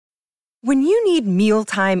When you need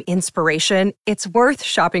mealtime inspiration, it's worth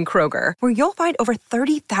shopping Kroger, where you'll find over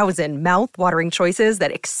 30,000 mouth-watering choices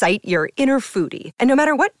that excite your inner foodie. And no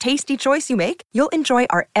matter what tasty choice you make, you'll enjoy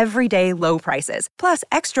our everyday low prices, plus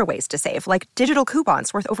extra ways to save, like digital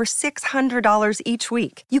coupons worth over $600 each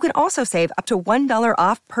week. You can also save up to $1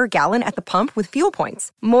 off per gallon at the pump with fuel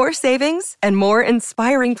points. More savings and more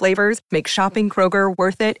inspiring flavors make shopping Kroger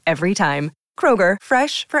worth it every time. Kroger,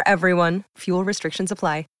 fresh for everyone. Fuel restrictions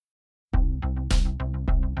apply.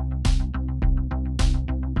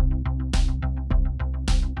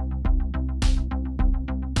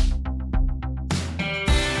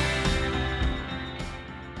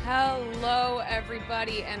 Hello,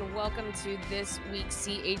 everybody, and welcome to this week's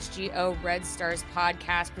CHGO Red Stars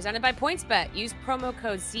podcast presented by PointsBet. Use promo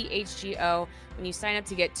code CHGO when you sign up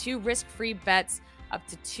to get 2 risk-free bets up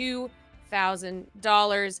to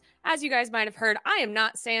 $2,000. As you guys might have heard, I am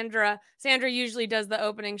not Sandra. Sandra usually does the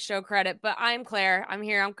opening show credit, but I'm Claire. I'm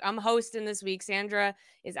here. I'm hosting this week. Sandra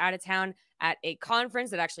is out of town at a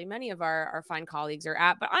conference that actually many of our fine colleagues are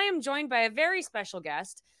at, but I am joined by a very special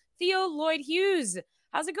guest, Theo Lloyd Hughes.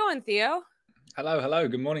 How's it going, Theo? Hello.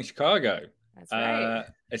 Good morning, Chicago. That's right.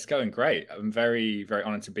 It's going great. I'm very, very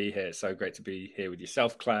honored to be here. It's so great to be here with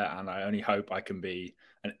yourself, Claire, and I only hope I can be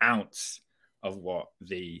an ounce of what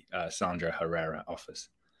the Sandra Herrera offers.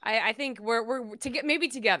 I think we're maybe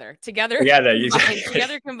together Together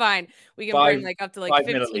combined. We can bring like up to like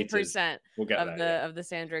 15% of the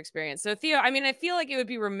Sandra experience. So Theo, I mean, I feel like it would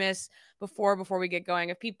be remiss before we get going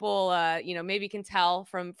if people maybe can tell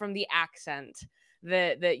from the accent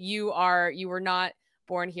that you were not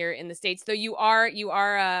born here in the States, though you are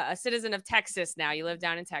a citizen of Texas now. You live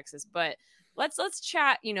down in Texas, but let's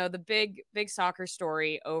chat, the big soccer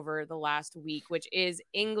story over the last week, which is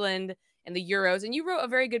England and the Euros. And you wrote a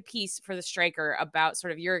very good piece for the Striker about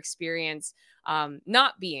sort of your experience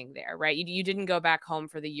not being there, right? You didn't go back home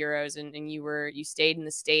for the Euros and you stayed in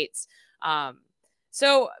the States.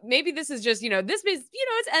 So maybe this is just,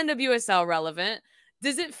 it's NWSL relevant.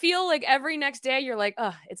 Does it feel like every next day you're like,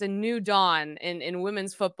 it's a new dawn in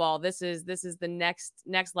women's football? This is the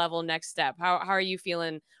next level, next step. How are you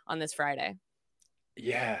feeling on this Friday?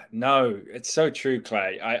 Yeah, no, it's so true,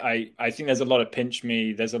 Clay. I think there's a lot of pinch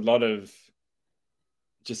me. There's a lot of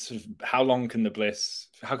just sort of how long can it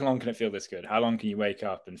feel this good? How long can you wake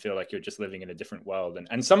up and feel like you're just living in a different world?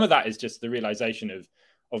 And some of that is just the realization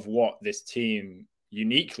of what this team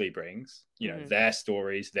uniquely brings, their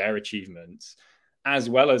stories, their achievements, as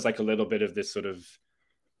well as like a little bit of this sort of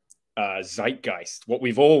zeitgeist, what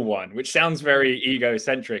we've all won, which sounds very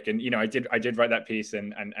egocentric. And, I did write that piece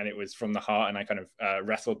and it was from the heart. And I kind of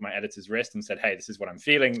wrestled my editor's wrist and said, hey, this is what I'm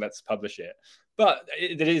feeling. Let's publish it. But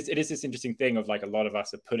it is this interesting thing of like a lot of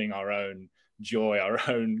us are putting our own joy, our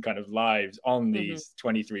own kind of lives on these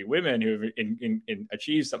 23 women who have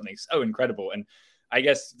achieved something so incredible. And I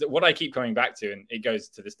guess what I keep coming back to, and it goes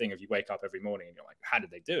to this thing of you wake up every morning and you're like, how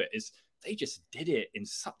did they do it? Is they just did it in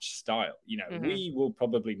such style. We will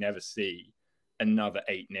probably never see another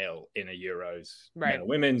 8-0 in a Euros, right?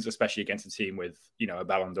 Women's, especially against a team with, a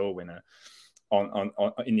Ballon d'Or winner on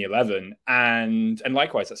in the 11. And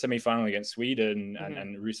likewise, that semi-final against Sweden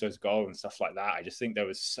and Russo's goal and stuff like that. I just think there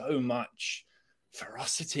was so much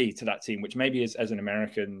ferocity to that team, which maybe as an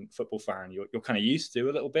American football fan, you're kind of used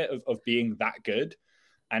to a little bit of being that good.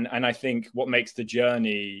 And I think what makes the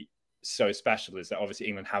journey so special is that obviously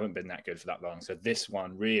England haven't been that good for that long. So this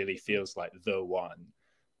one really feels like the one.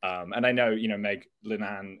 And I know, Meg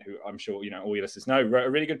Linan, who I'm sure, all your listeners know, wrote a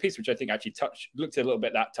really good piece, which I think actually looked a little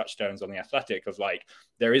bit at touchstones on The Athletic of like,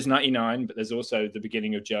 there is 99, but there's also the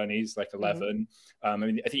beginning of journeys, like 11. I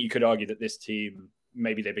mean, I think you could argue that this team,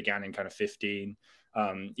 maybe they began in kind of 15,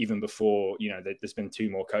 even before, there's been 2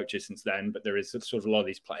 more coaches since then, but there is sort of a lot of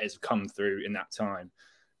these players have come through in that time.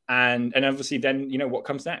 And obviously then, what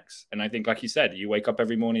comes next? And I think, like you said, you wake up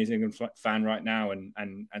every morning as an England fan right now and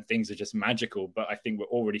things are just magical. But I think we're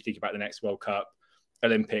already thinking about the next World Cup,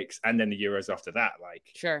 Olympics, and then the Euros after that. Like,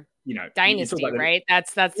 sure. Dynasty, right?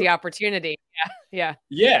 That's the opportunity. Yeah.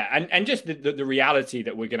 And just the reality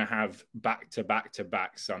that we're going to have back to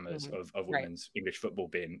back summers of women's English football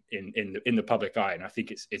being in the public eye. And I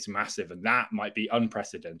think it's massive, and that might be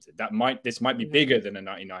unprecedented. This might be bigger than a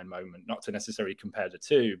 99 moment, not to necessarily compare the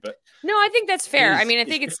two, but no, I think that's fair. I mean, I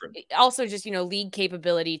think it's also just, league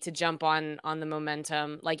capability to jump on the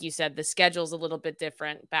momentum. Like you said, the schedule's a little bit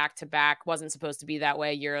different back to back. Wasn't supposed to be that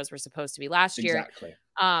way. Euros were supposed to be last year. Exactly.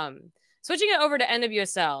 Switching it over to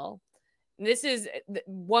NWSL. This is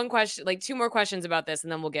one question, like 2 more questions about this,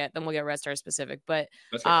 and then we'll get Red Star specific. But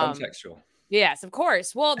that's contextual. Yes, of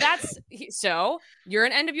course. Well, so you're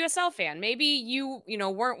an NWSL fan. Maybe you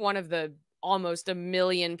weren't one of the almost 1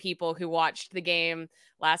 million people who watched the game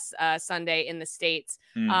last Sunday in the States.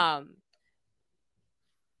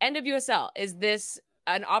 NWSL, is this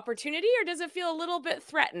an opportunity, or does it feel a little bit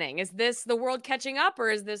threatening? Is this the world catching up, or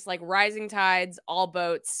is this like rising tides, all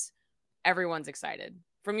boats, everyone's excited?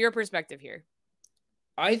 From your perspective here.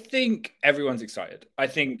 I think everyone's excited. I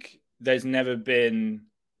think there's never been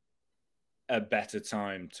a better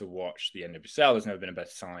time to watch the NWSL. There's never been a better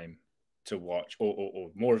time to watch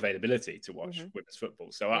or more availability to watch women's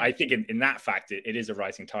football. So I think in that fact, it is a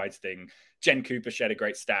rising tides thing. Jen Cooper shared a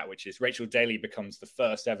great stat, which is Rachel Daly becomes the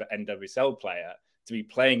first ever NWSL player to be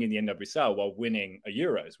playing in the NWSL while winning a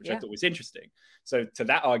Euros, which I thought was interesting. So to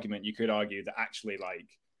that argument, you could argue that actually, like,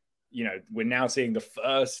 you know, we're now seeing the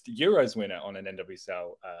first Euros winner on an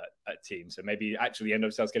NWSL team. So maybe actually the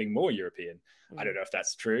NWSL is getting more European. I don't know if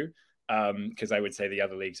that's true. Because I would say the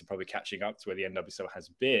other leagues are probably catching up to where the NWSL has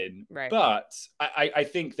been. Right. But I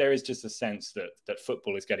think there is just a sense that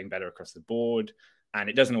football is getting better across the board, and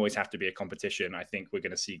it doesn't always have to be a competition. I think we're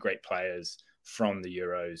going to see great players from the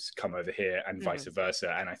Euros come over here and vice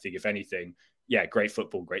versa. And I think if anything, great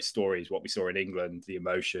football, great stories, what we saw in England, the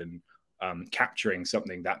emotion, capturing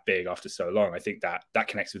something that big after so long. I think that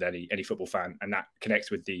connects with any football fan, and that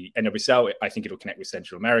connects with the NWSL. I think it'll connect with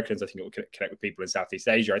Central Americans. I think it will connect with people in Southeast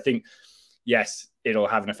Asia. I think, yes, it'll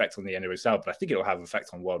have an effect on the NWSL, but I think it'll have an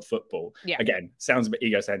effect on world football. Yeah. Again, sounds a bit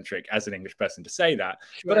egocentric as an English person to say that,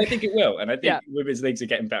 but I think it will. And I think women's leagues are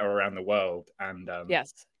getting better around the world. And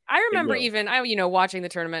yes. I remember watching the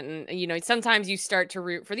tournament, and, sometimes you start to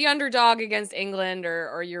root for the underdog against England,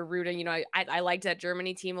 or you're rooting, I liked that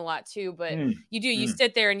Germany team a lot too, but you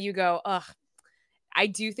sit there and you go, ugh, I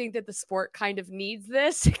do think that the sport kind of needs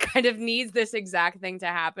this. It kind of needs this exact thing to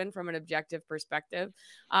happen from an objective perspective.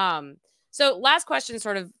 So last question,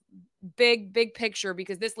 sort of big picture,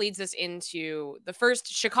 because this leads us into the first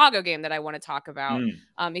Chicago game that I want to talk about,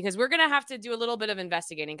 because we're going to have to do a little bit of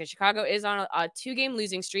investigating, because Chicago is on a 2-game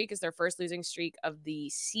losing streak. It's their first losing streak of the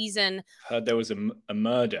season. Heard there was a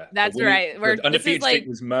murder. That's right. The undefeated streak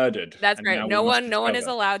was murdered. That's right. No one is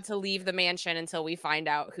allowed to leave the mansion until we find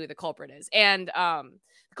out who the culprit is. And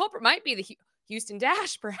the culprit might be the Houston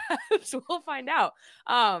Dash, perhaps. We'll find out.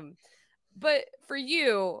 But for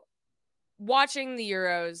you, watching the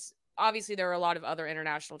Euros, obviously there were a lot of other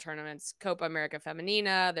international tournaments. Copa America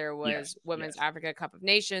Femenina, there was Women's Africa Cup of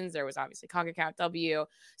Nations, there was obviously CONCACAF W.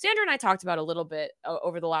 Sandra and I talked about a little bit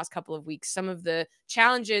over the last couple of weeks, some of the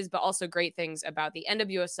challenges, but also great things about the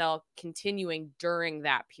NWSL continuing during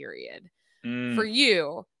that period. For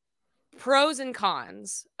you, pros and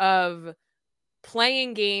cons of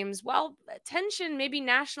playing games, well, attention, maybe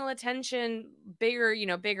national attention,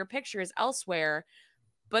 bigger picture is elsewhere.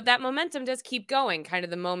 But that momentum does keep going kind of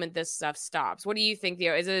the moment this stuff stops. What do you think,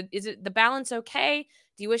 Theo? Is it the balance okay?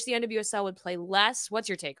 Do you wish the NWSL would play less? What's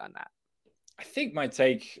your take on that? I think my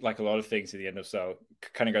take, like a lot of things in the NWSL,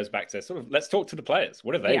 kind of goes back to sort of, let's talk to the players.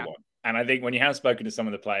 What do they want? And I think when you have spoken to some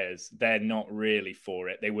of the players, they're not really for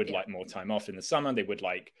it. They would like more time off in the summer. They would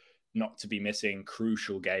like not to be missing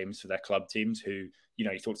crucial games for their club teams who, you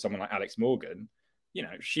talk to someone like Alex Morgan,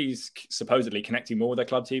 she's supposedly connecting more with their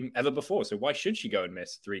club team ever before. So why should she go and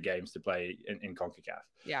miss 3 games to play in CONCACAF?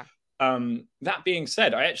 Yeah. That being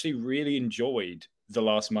said, I actually really enjoyed the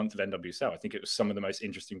last month of NWSL. I think it was some of the most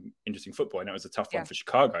interesting football. I know it was a tough one for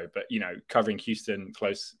Chicago, but, covering Houston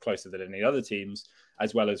closer than any other teams,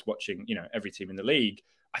 as well as watching, every team in the league,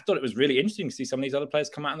 I thought it was really interesting to see some of these other players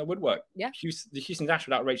come out in the woodwork. Yeah. The Houston Dash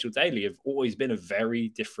without Rachel Daly have always been a very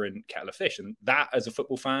different kettle of fish. And that, as a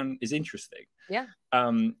football fan, is interesting. Yeah.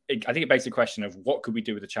 I think it begs the question of what could we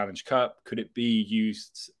do with the Challenge Cup? Could it be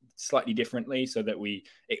used slightly differently so that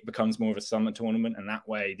it becomes more of a summer tournament? And that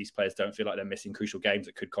way, these players don't feel like they're missing crucial games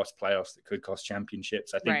that could cost playoffs, that could cost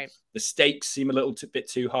championships. I think the stakes seem a little bit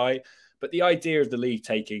too high. But the idea of the league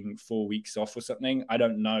taking 4 weeks off or something, I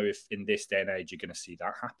don't know if in this day and age you're going to see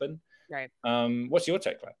that happen. Right. What's your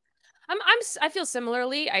take, Claire? I feel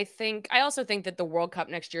similarly. I also think that the World Cup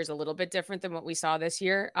next year is a little bit different than what we saw this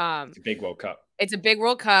year. It's a big World Cup. It's a big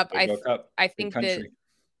World Cup. I think that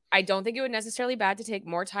I don't think it would necessarily bad to take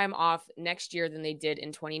more time off next year than they did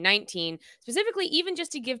in 2019, specifically, even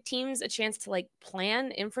just to give teams a chance to like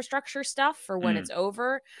plan infrastructure stuff for when it's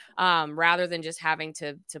over, rather than just having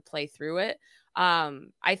to play through it.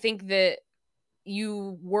 I think that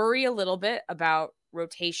you worry a little bit about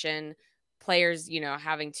rotation, players,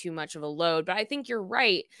 having too much of a load, but I think you're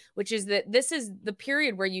right, which is that this is the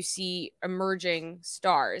period where you see emerging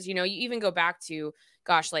stars. You even go back to,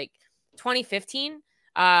 like 2015,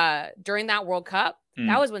 during that World Cup,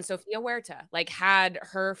 that was when Sofia Huerta like had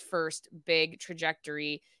her first big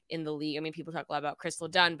trajectory in the league. I mean, people talk a lot about Crystal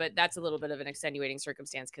Dunn, but that's a little bit of an extenuating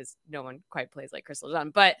circumstance because no one quite plays like Crystal Dunn.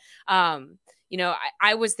 But, you know,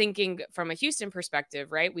 I was thinking from a Houston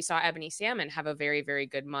perspective, right? We saw Ebony Salmon have a very, very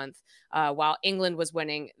good month while England was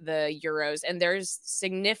winning the Euros. And there's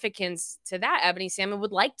significance to that. Ebony Salmon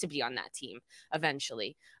would like to be on that team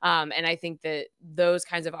eventually. And I think that those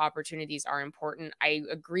kinds of opportunities are important. I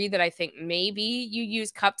agree that I think maybe you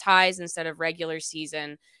use cup ties instead of regular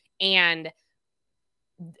season, and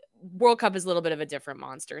World Cup is a little bit of a different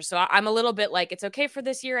monster. So I'm a little bit like, it's okay for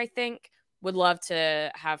this year, I think. Would love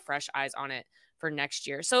to have fresh eyes on it for next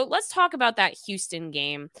year. So let's talk about that Houston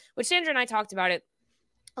game, which Sandra and I talked about it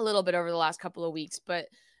a little bit over the last couple of weeks, but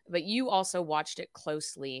you also watched it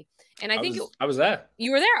closely. And I think I was there.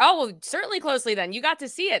 You were there? Oh, well, certainly closely then. You got to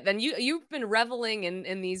see it. Then you've been reveling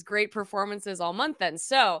in these great performances all month then.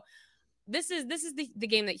 So this is the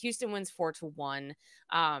game that Houston wins 4-1.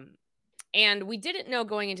 And we didn't know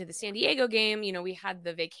going into the San Diego game, you know, we had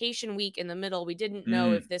the vacation week in the middle. We didn't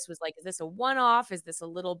know if this was like, is this a one-off? Is this a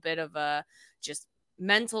little bit of a just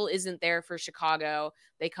mental isn't there for Chicago?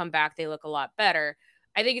 They come back, they look a lot better.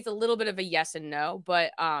 I think it's a little bit of a yes and no.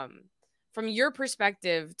 But from your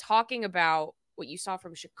perspective, talking about what you saw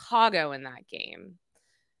from Chicago in that game,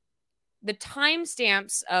 the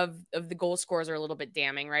timestamps of the goal scores are a little bit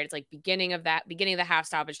damning, right? It's like beginning of the half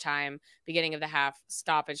stoppage time, beginning of the half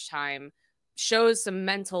stoppage time, shows some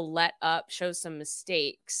mental let up, shows some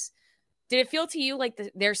mistakes. Did it feel to you like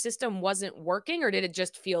their system wasn't working, or did it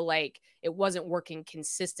just feel like it wasn't working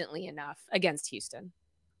consistently enough against Houston?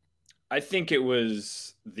 I think it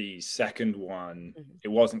was the second one. It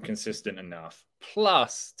wasn't consistent enough.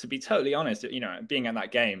 Plus, to be totally honest, you know, being at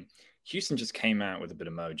that game, Houston just came out with a bit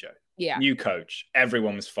of mojo. Yeah. New coach.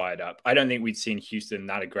 Everyone was fired up. I don't think we'd seen Houston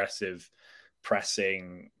that aggressive,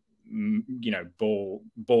 pressing, you know, ball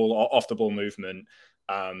off the ball movement.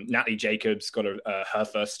 Natalie Jacobs got her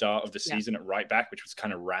first start of the season at right back, which was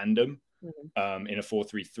kind of random. In a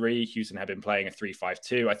 4-3-3. Houston had been playing a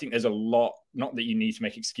 3-5-2. I think there's a lot, not that you need to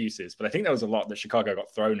make excuses, but I think there was a lot that Chicago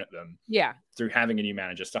got thrown at them. Yeah. Through having a new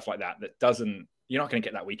manager, stuff like that, you're not going to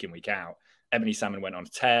get that week in, week out. Ebony Salmon went on a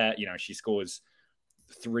tear. You know, she scores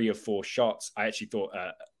 3 or 4 shots. I actually thought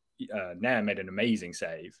Nair made an amazing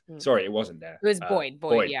save. Sorry, it wasn't Nair. It was Boyd.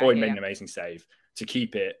 Boyd made an amazing save to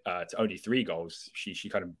keep it to only 3 goals. She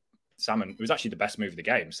kind of, Salmon, it was actually the best move of the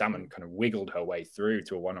game. Salmon kind of wiggled her way through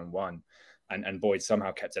to a 1-on-1, and Boyd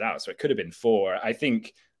somehow kept it out. So it could have been 4. I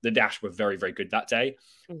think the Dash were very, very good that day,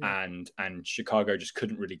 and Chicago just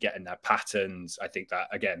couldn't really get in their patterns. I think that,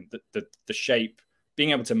 again, the shape,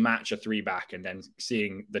 being able to match a 3-back and then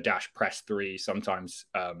seeing the Dash press 3, sometimes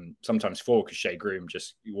 4, because Shea Groom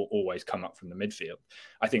just will always come up from the midfield.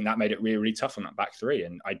 I think that made it really, really tough on that back 3,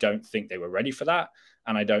 and I don't think they were ready for that.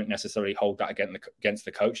 And I don't necessarily hold that against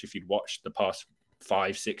the coach. If you'd watched the past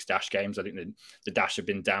 5-6 Dash games, I think the Dash have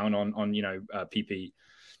been down on you know, PPD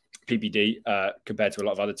compared to a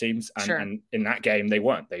lot of other teams. And in that game, they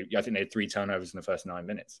weren't. I think they had 3 turnovers in the first 9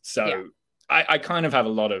 minutes. So I kind of have a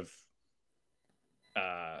lot of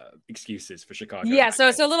excuses for Chicago. Yeah, so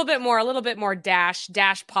it's a little bit more dash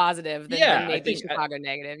positive than maybe Chicago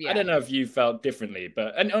negative. Yeah, I don't know if you felt differently,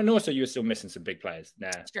 but and also you were still missing some big players.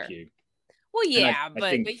 Q. Well, yeah,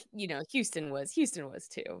 but you know, Houston was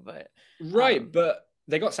too, but right, but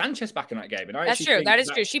they got Sanchez back in that game, and that's true. That is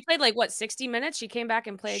true. She played like 60 minutes. She came back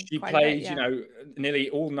and played. She played, you know, nearly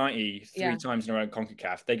all 90 3 times in a row in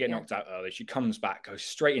CONCACAF. They get knocked out early. She comes back, goes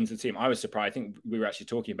straight into the team. I was surprised. I think we were actually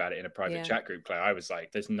talking about it in a private chat group, Claire. I was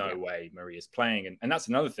like, "There's no way Maria's playing," and that's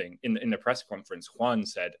another thing. In the press conference, Juan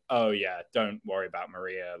said, "Oh yeah, don't worry about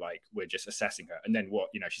Maria. Like, we're just assessing her." And then what?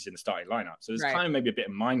 You know, she's in the starting lineup. So there's kind of maybe a bit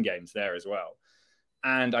of mind games there as well.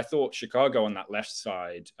 And I thought Chicago on that left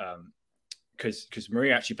side, because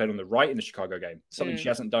Maria actually played on the right in the Chicago game, something she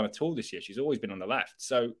hasn't done at all this year. She's always been on the left.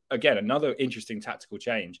 So again, another interesting tactical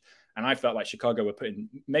change. And I felt like Chicago were putting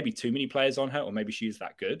maybe too many players on her, or maybe she's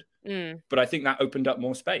that good. But I think that opened up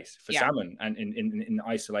more space for Salmon and in the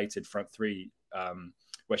isolated front 3,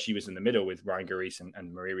 where she was in the middle with Ryan Gareis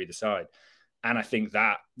and Maria either side. And I think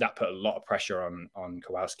that put a lot of pressure on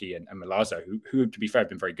Kowalski and Milazzo, who to be fair have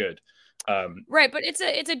been very good. Right, but it's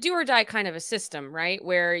a do or die kind of a system, right?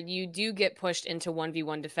 Where you do get pushed into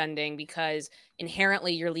 1v1 defending because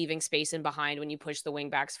inherently you're leaving space in behind when you push the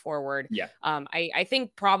wingbacks forward. Yeah. I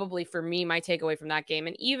think probably for me, my takeaway from that game,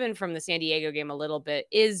 and even from the San Diego game a little bit,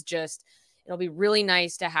 is just it'll be really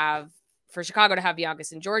nice to have for Chicago to have Bianca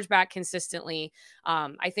St. George back consistently.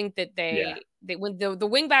 I think that they when the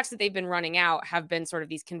wing backs that they've been running out have been sort of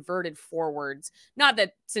these converted forwards. Not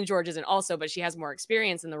that St. George isn't also, but she has more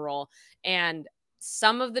experience in the role. And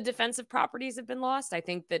some of the defensive properties have been lost. I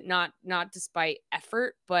think that not despite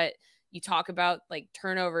effort, but you talk about like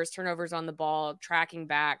turnovers on the ball, tracking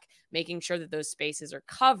back, making sure that those spaces are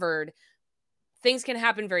covered. Things can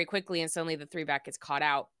happen very quickly, and suddenly the 3-back gets caught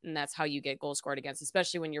out, and that's how you get goals scored against,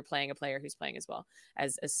 especially when you're playing a player who's playing as well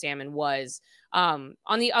as Salmon was. On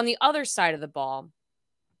the other side of the ball,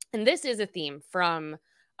 and this is a theme from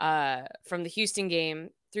the Houston game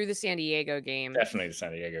through the San Diego game. Definitely the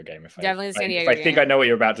San Diego game. If I think I know what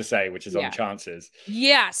you're about to say, which is on chances.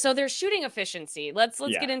 Yeah. So their shooting efficiency. Let's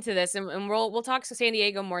get into this, and we'll talk to San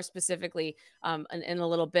Diego more specifically in a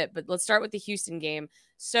little bit. But let's start with the Houston game.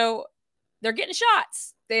 So they're getting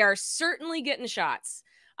shots. They are certainly getting shots,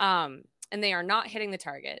 and they are not hitting the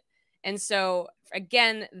target. And so,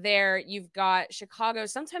 again, there you've got Chicago.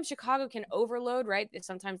 Sometimes Chicago can overload, right?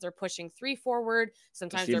 Sometimes they're pushing 3 forward.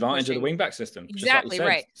 Sometimes the advantage of the wingback system. Exactly, like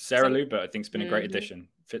right. Sarah Luber, I think, has been a great addition.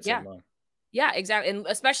 Fits in well. Yeah, exactly. And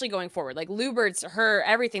especially going forward, like Lubert's,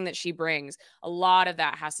 everything that she brings, a lot of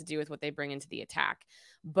that has to do with what they bring into the attack.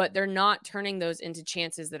 But they're not turning those into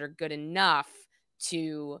chances that are good enough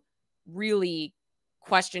to really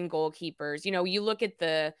question goalkeepers. You know, you look at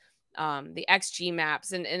the XG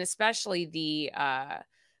maps and especially the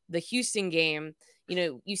Houston game, you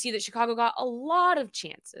know, you see that Chicago got a lot of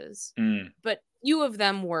chances, but few of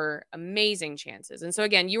them were amazing chances. And so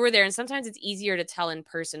again, you were there, and sometimes it's easier to tell in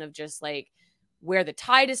person of just like where the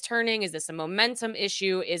tide is turning. Is this a momentum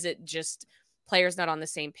issue? Is it just players not on the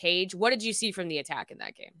same page? What did you see from the attack in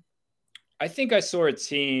that game? I think I saw a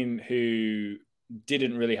team who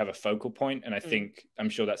didn't really have a focal point. And I think, I'm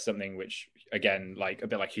sure that's something which, again, like a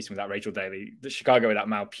bit like Houston without Rachel Daly, the Chicago without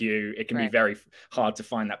Mal Pugh, it can be very hard to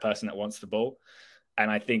find that person that wants the ball. And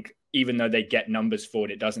I think even though they get numbers for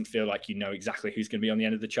it, it doesn't feel like you know exactly who's going to be on the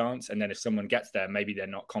end of the chance. And then if someone gets there, maybe they're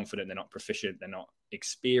not confident, they're not proficient, they're not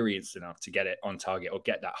experienced enough to get it on target or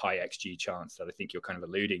get that high XG chance that I think you're kind of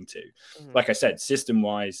alluding to. Like I said,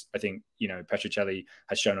 system-wise, I think, you know, Petrocelli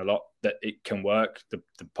has shown a lot that it can work. The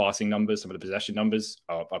passing numbers, some of the possession numbers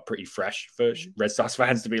are pretty fresh for Red Stars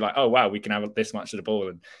fans to be like, oh, wow, we can have this much of the ball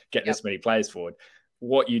and get this many players forward.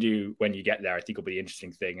 What you do when you get there, I think will be the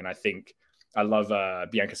interesting thing. And I think I love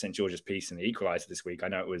Bianca St. George's piece in the Equalizer this week. I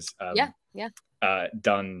know it was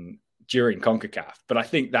done during CONCACAF, but I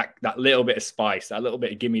think that little bit of spice, that little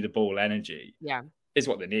bit of give me the ball energy is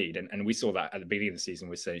what they need. And we saw that at the beginning of the season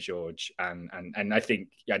with St. George. And I think,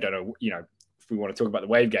 I don't know, you know, if we want to talk about the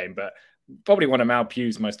Wave game, but probably one of Mal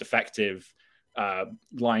Pugh's most effective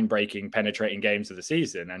line-breaking, penetrating games of the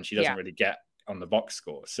season. And she doesn't really get on the box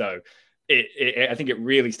score. So I think it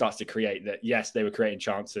really starts to create that. Yes, they were creating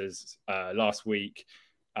chances last week.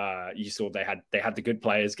 You saw they had the good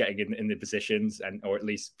players getting in the positions, or at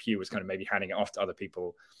least Pugh was kind of maybe handing it off to other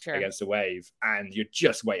people against the Wave, and you're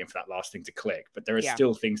just waiting for that last thing to click. But there are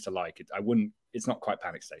still things to like. It's not quite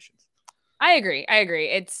panic stations. I agree.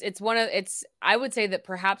 I would say that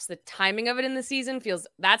perhaps the timing of it in the season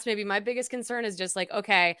that's maybe my biggest concern is just like,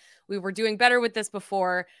 okay, we were doing better with this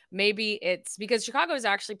before. Maybe it's because Chicago is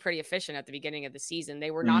actually pretty efficient at the beginning of the season. They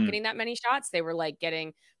were not getting that many shots. They were like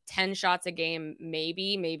getting 10 shots a game,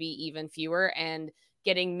 maybe even fewer, and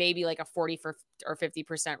getting maybe like a 40 or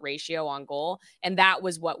 50% ratio on goal. And that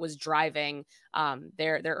was what was driving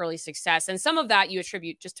their early success. And some of that you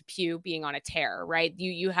attribute just to Pugh being on a tear, right?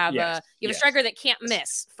 You have a striker that can't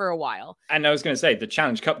miss for a while. And I was going to say the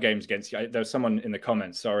Challenge Cup games against, there was someone in the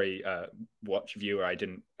comments, sorry, watch viewer, I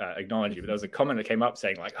didn't acknowledge you, but there was a comment that came up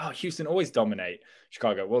saying like, oh, Houston always dominate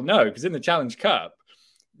Chicago. Well, no, because in the Challenge Cup,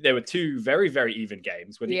 there were 2 very, very even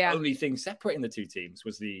games where the only thing separating the 2 teams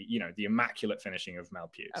was the immaculate finishing of Mal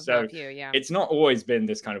Pugh. It's not always been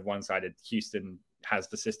this kind of one-sided Houston has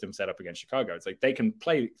the system set up against Chicago. It's like they can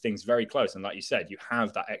play things very close. And like you said, you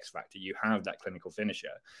have that X factor, you have that clinical finisher.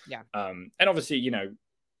 Yeah. And obviously, you know,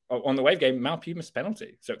 on the Wave game, Mal Pugh missed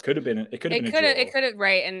penalty. So it could have been a draw.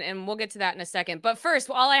 Right. And we'll get to that in a second. But first,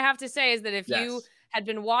 all I have to say is that if you had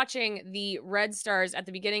been watching the Red Stars at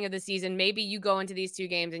the beginning of the season, maybe you go into these 2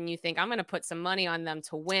 games and you think, I'm going to put some money on them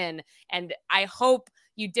to win. And I hope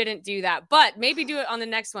you didn't do that, but maybe do it on the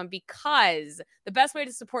next one, because the best way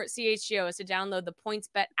to support CHGO is to download the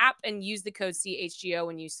PointsBet app and use the code CHGO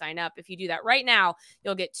when you sign up. If you do that right now,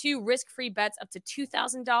 you'll get 2 risk-free bets up to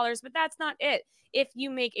 $2,000, but that's not it. If you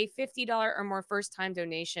make a $50 or more first-time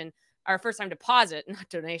donation, or first-time deposit, not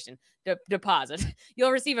donation, deposit, you'll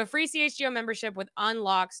receive a free CHGO membership with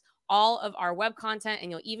unlocks all of our web content, and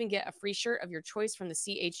you'll even get a free shirt of your choice from the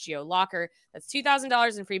CHGO locker. That's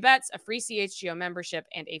 $2,000 in free bets, a free CHGO membership,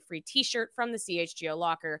 and a free t-shirt from the CHGO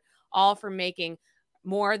locker, all for making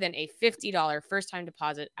more than a $50 first-time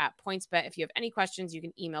deposit at PointsBet. If you have any questions, you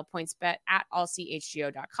can email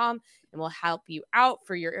pointsbet@allchgo.com, and we'll help you out.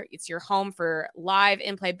 It's your home for live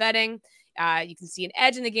in-play betting. You can see an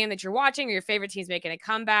edge in the game that you're watching, or your favorite team's making a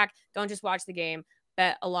comeback. Don't just watch the game,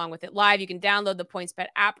 bet along with it live. You can download the PointsBet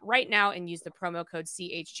app right now and use the promo code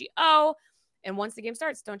CHGO. And once the game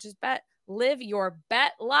starts, don't just bet. Live your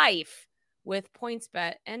bet life with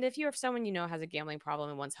PointsBet. And if you have someone you know has a gambling problem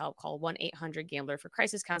and wants help, call 1-800-GAMBLER for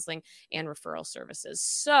crisis counseling and referral services.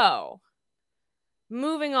 So,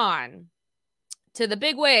 moving on to the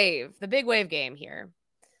big wave game here.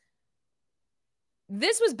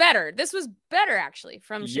 This was better, actually,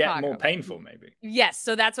 from Chicago. Yet more painful, maybe. Yes,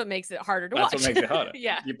 so that's what makes it harder to watch. That's what makes it harder.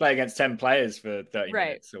 Yeah. You play against 10 players for 30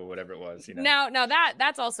 minutes or whatever it was. Now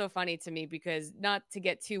that's also funny to me, because not to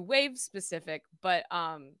get too wave specific, but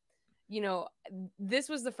this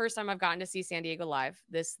was the first time I've gotten to see San Diego live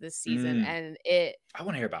this season, and I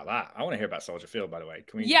want to hear about that. I want to hear about Soldier Field, by the way.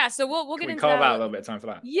 Can we? Yeah, so we'll get into carve that out a little bit of time for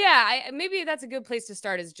that. Yeah, maybe that's a good place to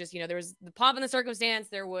start. Is just there was the pomp and the circumstance.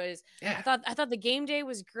 There was I thought the game day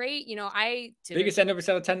was great. Biggest end of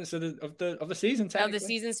attendance of the season. Of the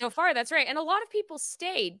season so far. That's right, and a lot of people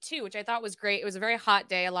stayed too, which I thought was great. It was a very hot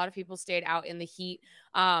day. A lot of people stayed out in the heat.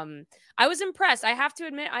 I was impressed. I have to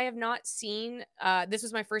admit, I have not seen. This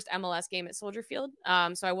was my first MLS game at Soldier Field,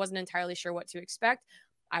 so I wasn't entirely sure what to expect.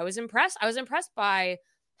 I was impressed. I was impressed by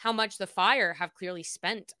how much the Fire have clearly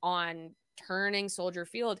spent on turning Soldier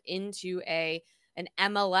Field into an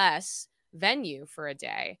MLS venue for a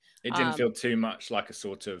day. It didn't feel too much like a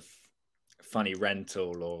sort of funny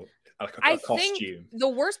rental or like a costume. Think the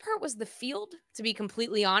worst part was the field, to be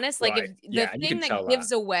completely honest. Like, if the thing that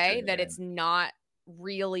gives away that it's not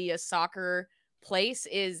really a soccer place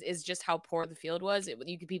is just how poor the field was.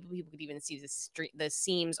 People could even see the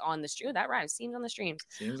seams on the stream. That rhymes. Seams on the streams.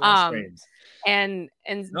 Seams on the streams. And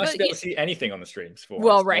nice to be able to see anything on the streams.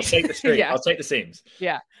 Right. I'll take the stream. Yeah. I'll take the seams.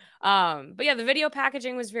 Yeah. But yeah, the video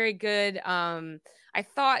packaging was very good. I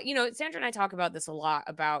thought, Sandra and I talk about this a lot,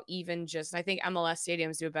 about even just, I think MLS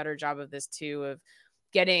stadiums do a better job of this too, of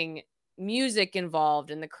getting music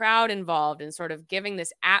involved and the crowd involved and sort of giving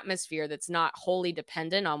this atmosphere that's not wholly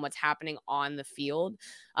dependent on what's happening on the field.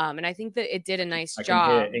 And I think that it did a nice job.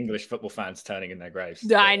 I can hear English football fans turning in their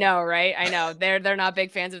graves. I know, right? I know they're not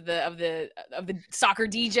big fans of the soccer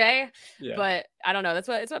DJ, but I don't know.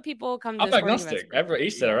 That's what people come to. I'm agnostic. Everybody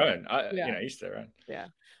each to their own. Each to their own. Yeah.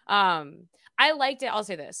 I liked it. I'll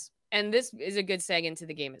say this, and this is a good seg into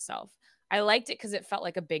the game itself. I liked it because it felt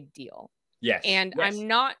like a big deal. Yes. And I'm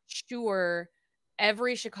not sure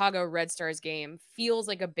every Chicago Red Stars game feels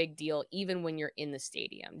like a big deal, even when you're in the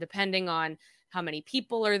stadium, depending on how many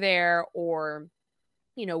people are there or,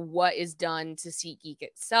 what is done to SeatGeek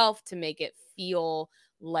itself to make it feel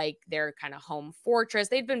like their kind of home fortress.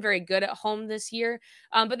 They've been very good at home this year.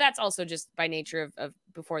 But that's also just by nature of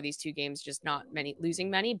before these two games, just not losing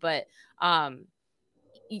many. But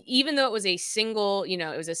even though it was a single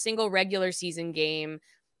regular season game,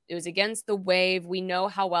 it was against the Wave. We know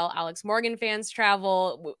how well Alex Morgan fans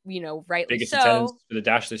travel, rightly biggest so. Attendance for the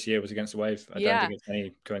Dash this year was against the Wave. I don't think it's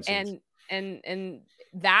any coincidence. And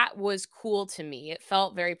that was cool to me. It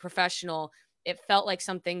felt very professional. It felt like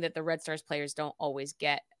something that the Red Stars players don't always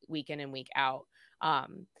get week in and week out,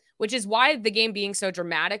 which is why the game being so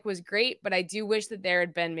dramatic was great. But I do wish that there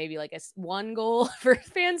had been maybe like one goal for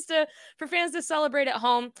fans to celebrate at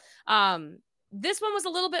home. This one was a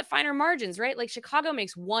little bit finer margins, right? Like Chicago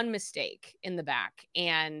makes one mistake in the back,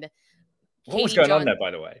 and what was going on there,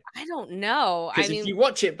 by the way? I don't know. Because if you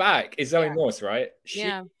watch it back, it's Zoe Morse, right?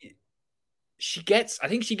 I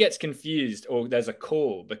think she gets confused, or there's a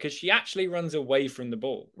call because she actually runs away from the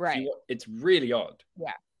ball. Right. It's really odd.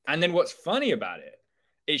 Yeah. And then what's funny about it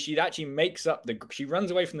is she actually makes up she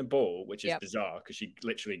runs away from the ball, which is bizarre because she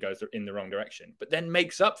literally goes in the wrong direction, but then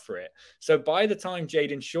makes up for it. So by the time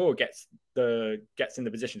Jaden Shaw gets in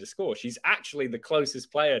the position to score, she's actually the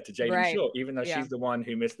closest player to Jaden Shaw, even though she's the one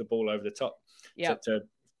who missed the ball over the top to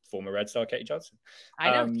former Red Star Katie Johnson.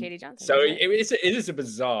 I know Katie Johnson. So it is a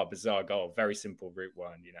bizarre goal. Very simple route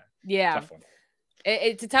one, tough one.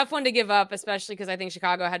 It's a tough one to give up, especially because I think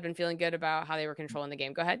Chicago had been feeling good about how they were controlling the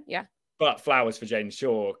game. Go ahead. Yeah. But flowers for Jaden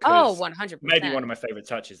Shaw. 100%. Maybe one of my favorite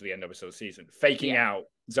touches at the end of the season. Faking out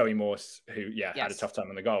Zoe Morse, who had a tough time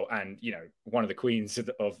on the goal. And, one of the queens of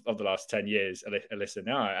the last 10 years, Alyssa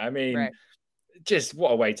Nye. I mean, just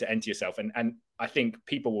what a way to enter yourself. And I think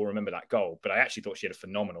people will remember that goal. But I actually thought she had a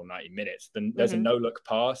phenomenal 90 minutes. There's a no-look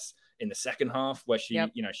pass in the second half where she,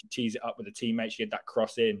 she tees it up with a teammate. She had that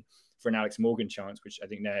cross in for an Alex Morgan chance, which I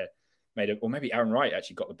think they made it, or maybe Arin Wright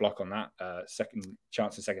actually got the block on that second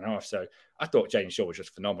chance in the second half. So I thought Jaden Shaw was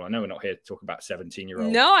just phenomenal. I know we're not here to talk about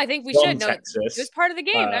 17-year-old. No, I think we should. No, Texas, it was part of the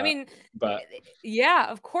game. I mean, but yeah,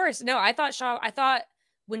 of course. No, I thought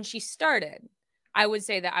when she started, I would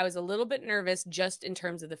say that I was a little bit nervous just in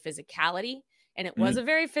terms of the physicality, and it was a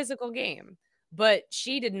very physical game, but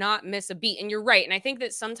she did not miss a beat. And you're right. And I think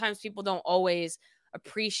that sometimes people don't always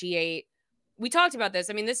appreciate. We talked about this.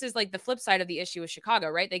 I mean, this is like the flip side of the issue with Chicago,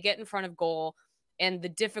 right? They get in front of goal and the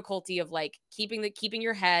difficulty of like keeping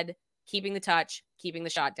your head, keeping the touch, keeping the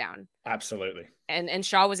shot down. Absolutely. And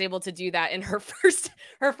Shaw was able to do that in her first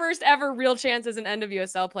ever real chance as an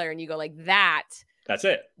NWSL player. And you go like that. That's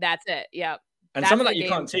it. Yeah. And some of that you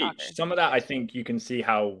can't teach. Some of that, I think you can see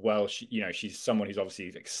how well she, she's someone who's obviously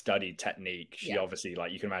like studied technique. She obviously,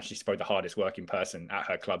 like, you can imagine, she's probably the hardest working person at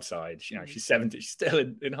her club side. She's 70, she's still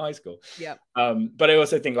in high school. Yeah. But I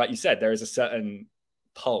also think, like you said, there is a certain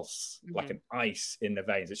pulse, like an ice in the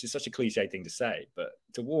veins. It's just such a cliche thing to say, but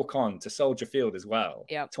to walk on to Soldier Field as well,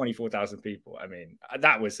 24,000 people. I mean,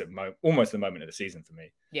 that was almost the moment of the season for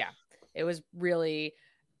me. Yeah, it was really.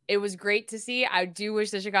 It was great to see. I do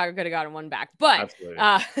wish that Chicago could have gotten one back, but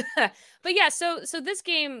but yeah. So this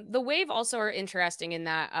game, the Wave also are interesting in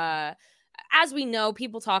that, as we know,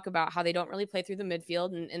 people talk about how they don't really play through the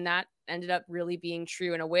midfield, and that ended up really being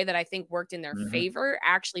true in a way that I think worked in their favor.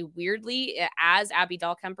 Actually, weirdly, as Abby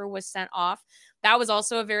Dahlkemper was sent off, that was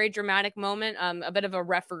also a very dramatic moment, a bit of a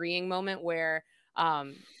refereeing moment where,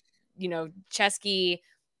 Chesky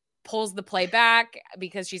pulls the play back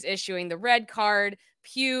because she's issuing the red card.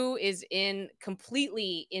 Pugh is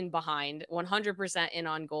completely in behind, 100% in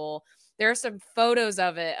on goal. There are some photos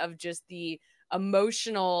of it, of just the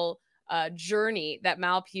emotional journey that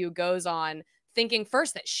Mal Pugh goes on, thinking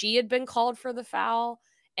first that she had been called for the foul,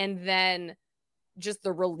 and then just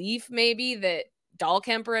the relief maybe that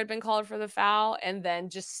Dahlkemper had been called for the foul, and then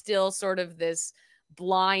just still sort of this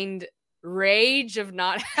blind rage of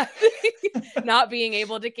not being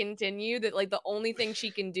able to continue, that like the only thing she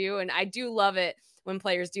can do. And I do love it when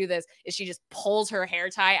players do this, is she just pulls her hair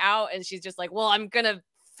tie out and she's just like, well, I'm gonna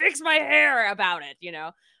fix my hair about it,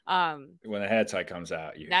 when the hair tie comes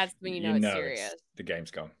out, that's when you know it's serious. The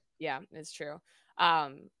game's gone. Yeah, it's true.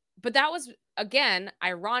 But that was, again,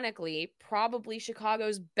 ironically, probably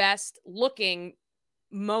Chicago's best looking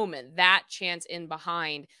moment, that chance in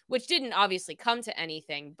behind, which didn't obviously come to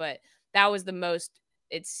anything, but that was the most,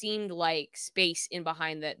 it seemed like, space in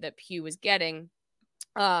behind that Pugh was getting.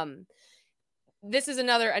 This is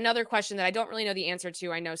another question that I don't really know the answer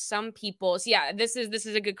to. I know some people, so yeah, this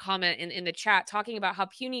is a good comment in the chat, talking about how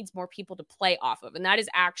Pugh needs more people to play off of. And that is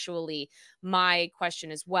actually my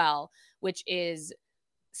question as well, which is,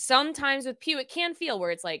 sometimes with Pugh, it can feel where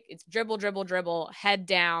it's like, it's dribble, dribble, dribble, head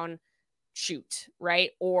down, shoot, right?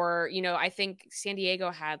 Or, I think San Diego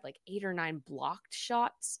had like 8 or 9 blocked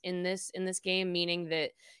shots in this game, meaning that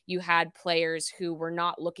you had players who were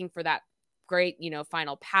not looking for that great,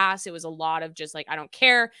 final pass. It was a lot of just like, I don't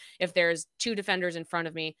care if there's 2 defenders in front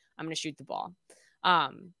of me, I'm going to shoot the ball.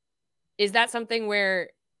 Is that something where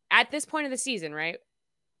at this point of the season, right,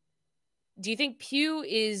 do you think Pugh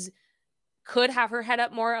could have her head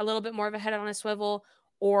up more, a little bit more of a head on a swivel?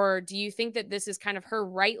 Or do you think that this is kind of her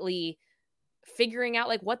rightly figuring out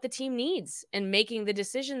like what the team needs and making the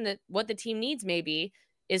decision that what the team needs maybe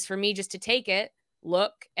is for me just to take it,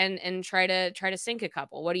 look, and try to sink a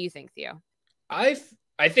couple? What do you think, Theo? I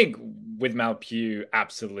think with Mal Pugh,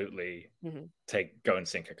 absolutely go and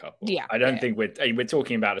sink a couple. Yeah, I don't think we're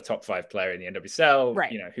talking about a top 5 player in the NWSL,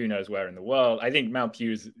 right? Who knows where in the world. I think Mal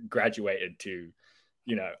Pugh's graduated to,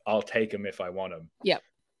 I'll take them if I want them. Yep.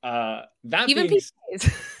 That even PKs.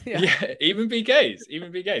 even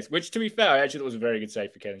PKs, which, to be fair, I actually thought was a very good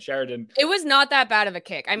save for Kaylin Sheridan. It was not that bad of a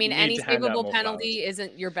kick. I mean, any savable penalty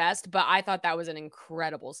isn't your best, but I thought that was an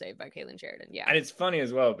incredible save by Kaylin Sheridan. Yeah. And it's funny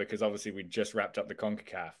as well, because obviously we just wrapped up the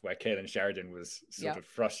CONCACAF where Kaylin Sheridan was sort of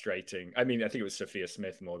frustrating. I mean, I think it was Sophia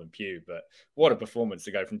Smith more than Pugh, but what a performance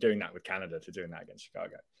to go from doing that with Canada to doing that against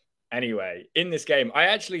Chicago. Anyway, in this game, I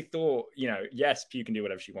actually thought, yes, Pugh can do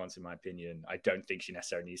whatever she wants, in my opinion. I don't think she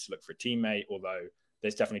necessarily needs to look for a teammate, although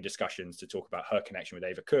there's definitely discussions to talk about her connection with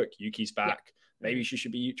Ava Cook. Yuki's back. Yeah. Maybe she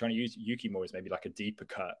should be trying to use Yuki more as maybe like a deeper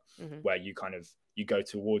cut where you go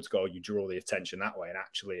towards goal, you draw the attention that way. And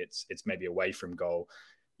actually it's maybe away from goal,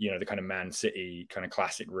 the kind of Man City kind of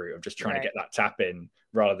classic route of just trying to get that tap in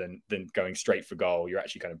rather than going straight for goal. You're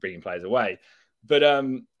actually kind of bringing players away. But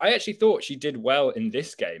I actually thought she did well in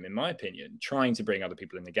this game, in my opinion, trying to bring other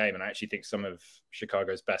people in the game. And I actually think some of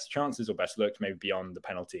Chicago's best chances or best looks, maybe beyond the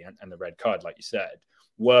penalty and the red card, like you said,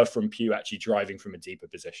 were from Pugh actually driving from a deeper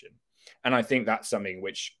position. And I think that's something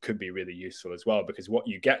which could be really useful as well, because what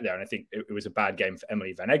you get there, and I think it was a bad game for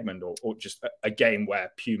Emily Van Egmond, or just a game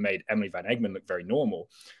where Pugh made Emily Van Egmond look very normal.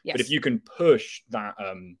 Yes. But if you can push that,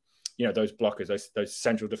 those blockers, those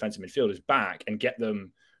central defensive midfielders back and get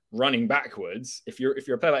them running backwards, if you're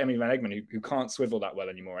a player like Emily Van Egmond who can't swivel that well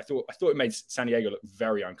anymore, I thought it made San Diego look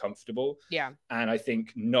very uncomfortable. Yeah. And I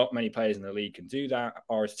think not many players in the league can do that,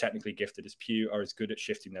 are as technically gifted as Pugh, are as good at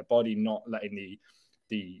shifting their body, not letting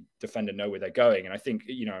the defender know where they're going. And I think,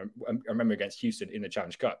 I remember against Houston in the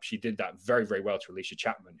Challenge Cup, she did that very, very well to Alicia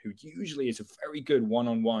Chapman, who usually is a very good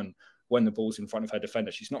one-on-one when the ball's in front of her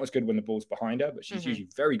defender. She's not as good when the ball's behind her, but she's usually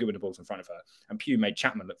very good when the ball's in front of her. And Pugh made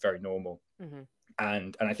Chapman look very normal.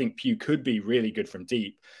 And I think Pugh could be really good from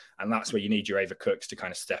deep. And that's where you need your Ava Cooks to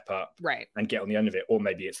kind of step up and get on the end of it. Or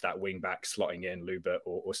maybe it's that wing back slotting in, Lubert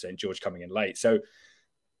or St. George coming in late. So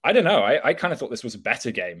I don't know. I kind of thought this was a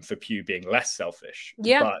better game for Pugh being less selfish.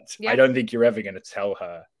 But I don't think you're ever going to tell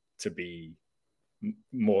her to be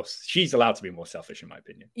more. She's allowed to be more selfish, in my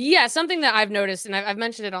opinion. Yeah, something that I've noticed, and I've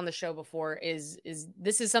mentioned it on the show before, is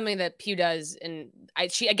this is something that Pugh does, and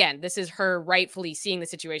this is her rightfully seeing the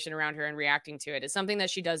situation around her and reacting to it. It's something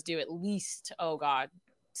that she does do at least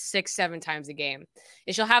 6-7 times a game.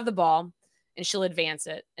 Is she'll have the ball and she'll advance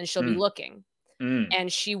it and she'll be looking,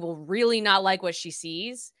 and she will really not like what she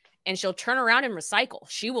sees, and she'll turn around and recycle.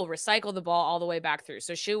 She will recycle the ball all the way back through.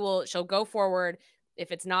 So she'll go forward.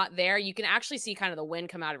 If it's not there, you can actually see kind of the wind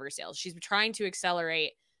come out of her sails. She's trying to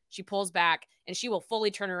accelerate. She pulls back, and she will fully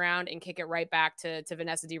turn around and kick it right back to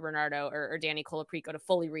Vanessa DiBernardo or Danny Colaprico to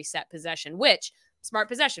fully reset possession, which smart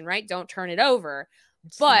possession, right? Don't turn it over.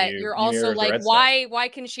 But you're also like, why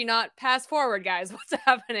can she not pass forward, guys? What's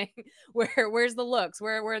happening? Where's the looks?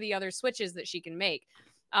 Where are the other switches that she can make?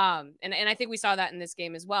 And I think we saw that in this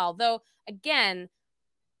game as well. Though, again,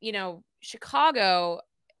 Chicago,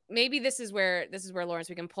 maybe this is where Lawrence,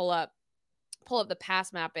 we can pull up the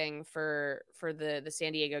pass mapping for the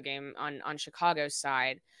San Diego game on Chicago's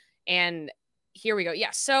side. And here we go.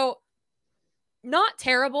 Yeah. So not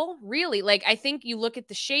terrible, really. Like, I think you look at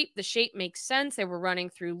the shape makes sense. They were running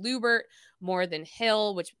through Lubert more than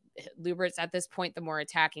Hill, which Lubert's at this point the more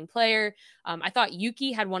attacking player. I thought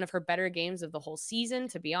Yuki had one of her better games of the whole season,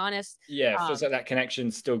 to be honest. Yeah, feels like that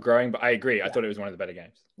connection's still growing, but I agree. Yeah. I thought it was one of the better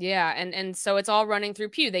games. Yeah, and so it's all running through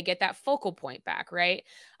Pugh. They get that focal point back, right?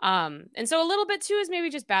 And so a little bit too is maybe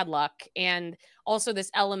just bad luck, and also this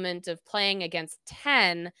element of playing against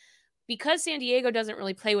 10, because San Diego doesn't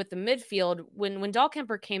really play with the midfield. When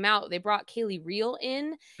Dahlkemper came out, they brought Kaylee Reel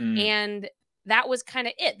in, and that was kind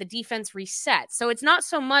of it. The defense reset. So it's not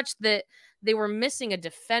so much that they were missing a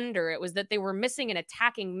defender. It was that they were missing an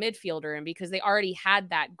attacking midfielder. And because they already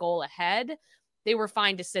had that goal ahead, they were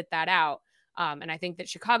fine to sit that out. And I think that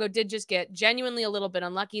Chicago did just get genuinely a little bit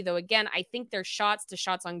unlucky, though. Again, I think their shots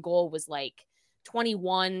on goal was like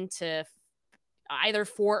 21 to either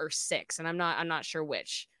 4 or 6. And I'm not sure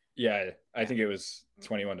which. Yeah, I think it was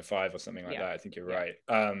 21 to 5 or something like that. I think you're right.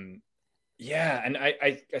 Yeah, and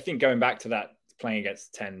I think going back to that, playing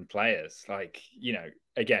against 10 players, like,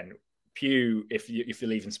 again, Pugh, if you're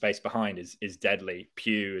leaving space behind, is deadly.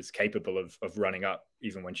 Pugh is capable of running up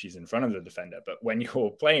even when she's in front of the defender. But when you're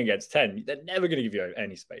playing against 10, they're never going to give you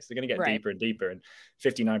any space. They're going to get deeper and deeper. And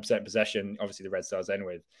 59% possession, obviously the Red Stars end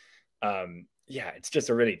with. It's just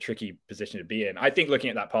a really tricky position to be in. I think looking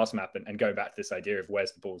at that pass map and going back to this idea of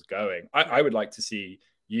where's the ball's going, I would like to see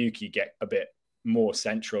Yuki get a bit more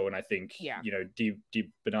central. And I think,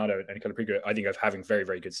 Bernardo and Colaprico, I think, of having very,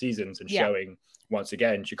 very good seasons and showing once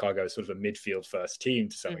again, Chicago is sort of a midfield first team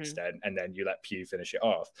to some extent. And then you let Pugh finish it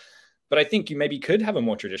off. But I think you maybe could have a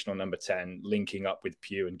more traditional number 10 linking up with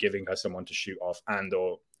Pugh and giving her someone to shoot off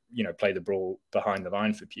or play the ball behind the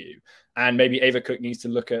line for Pugh. And maybe Ava Cook needs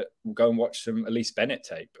to go and watch some Elise Bennett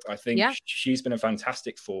tape. I think she's been a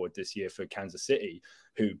fantastic forward this year for Kansas City,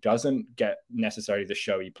 who doesn't get necessarily the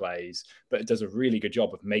show he plays, but does a really good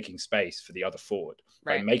job of making space for the other forward,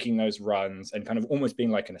 by making those runs and kind of almost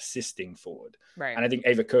being like an assisting forward. Right. And I think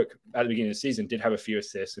Ava Cook at the beginning of the season did have a few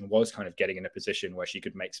assists and was kind of getting in a position where she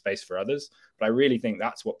could make space for others. But I really think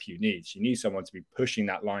that's what Pugh needs. She needs someone to be pushing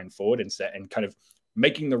that line forward and kind of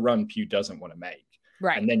making the run Pugh doesn't want to make.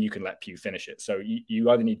 Right. And then you can let Pugh finish it. So you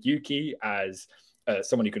either need Yuki as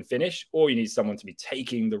someone who can finish, or you need someone to be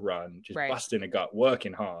taking the run, just busting a gut,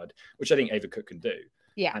 working hard, which I think Ava Cook can do.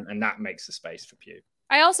 Yeah. And that makes the space for Pugh.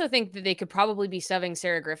 I also think that they could probably be subbing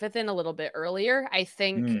Sarah Griffith in a little bit earlier. I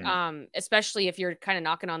think, especially if you're kind of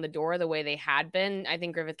knocking on the door the way they had been. I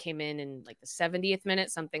think Griffith came in like the 70th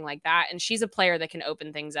minute, something like that. And she's a player that can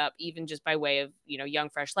open things up, even just by way of, young,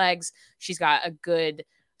 fresh legs. She's got a good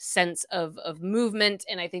sense of movement.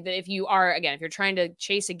 And I think that if you're trying to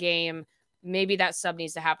chase a game, maybe that sub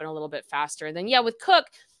needs to happen a little bit faster. And then, with Cook,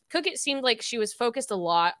 it seemed like she was focused a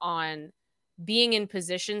lot on being in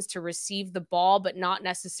positions to receive the ball, but not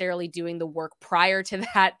necessarily doing the work prior to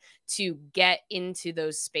that to get into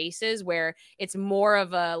those spaces where it's more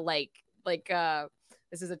of a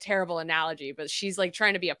this is a terrible analogy, but she's like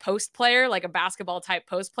trying to be a post player, like a basketball type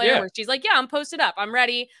post player, where she's like, I'm posted up. I'm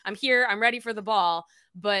ready. I'm here. I'm ready for the ball.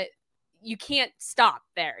 But you can't stop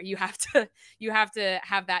there. You have to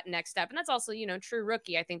have that next step. And that's also, true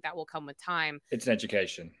rookie. I think that will come with time. It's an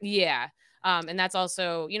education. Yeah. And that's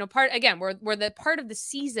also, part where the part of the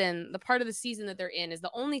season that they're in is the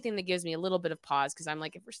only thing that gives me a little bit of pause. Cause I'm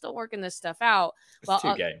like, if we're still working this stuff out, it's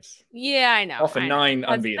 2 games. Yeah, I know. Off a 9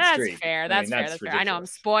 unbeaten streak. That's fair. That's fair. I know I'm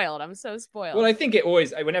spoiled. I'm so spoiled. Well, I think it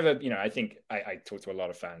always, whenever, I think I talk to a lot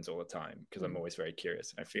of fans all the time because I'm always very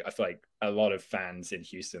curious. And I feel like a lot of fans in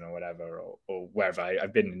Houston or whatever, or wherever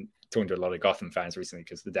I've been talking to a lot of Gotham fans recently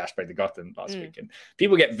because the Dash played the Gotham last week, and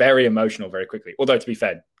people get very emotional very quickly. Although to be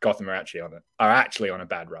fair, Gotham are actually on a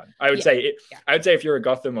bad run. I would say if you're a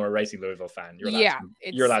Gotham or a Racing Louisville fan,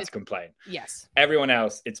 you're allowed to complain. Yes. Everyone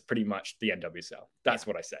else, it's pretty much the NWSL. That's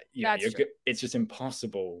what I say. That's true. It's just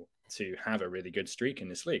impossible to have a really good streak in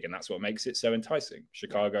this league, and that's what makes it so enticing.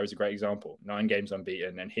 Chicago is a great example. 9 games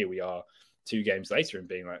unbeaten, and here we are 2 games later and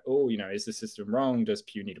being like, is the system wrong? Does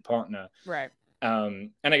Pew need a partner? Right. And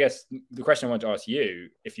I guess the question I want to ask you,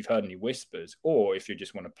 if you've heard any whispers, or if you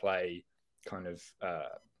just want to play kind of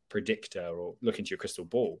predictor or look into your crystal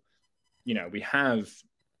ball, we have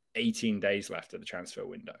 18 days left of the transfer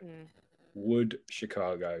window. Would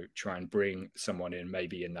Chicago try and bring someone in,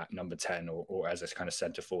 maybe in that number 10 or as a kind of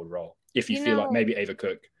center forward role, if you feel like maybe Ava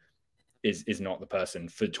Cook is not the person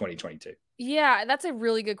for 2022? Yeah, that's a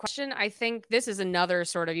really good question. I think this is another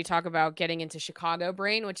sort of, you talk about getting into Chicago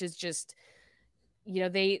brain, which is just,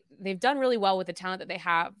 they've done really well with the talent that they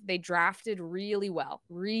have. They drafted really well.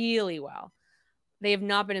 They have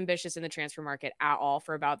not been ambitious in the transfer market at all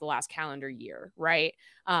for about the last calendar year, right?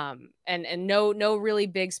 And no really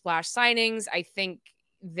big splash signings. I think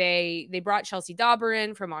they brought Chelsea Dauber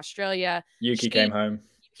in from Australia. Yuki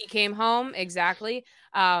came home, exactly.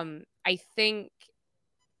 I think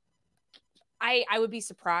I would be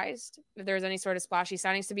surprised if there was any sort of splashy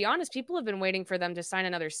signings. To be honest, people have been waiting for them to sign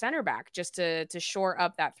another center back just to shore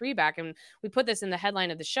up that 3-back. And we put this in the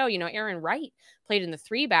headline of the show. Arin Wright played in the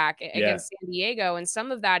 3-back against San Diego. And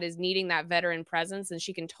some of that is needing that veteran presence, and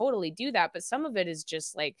she can totally do that. But some of it is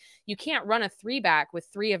just like, you can't run a 3-back with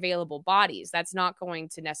 3 available bodies. That's not going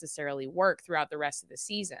to necessarily work throughout the rest of the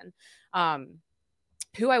season.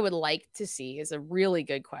 Who I would like to see is a really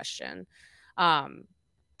good question.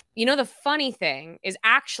 The funny thing is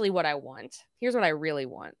actually what I want. Here's what I really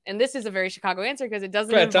want. And this is a very Chicago answer because it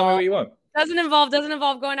doesn't tell me what you want. Doesn't involve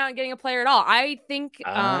going out and getting a player at all. I think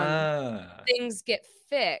things get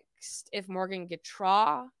fixed if Morgan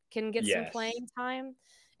Gautrat can get some playing time.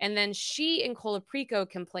 And then she and Colaprico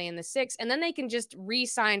can play in the 6, and then they can just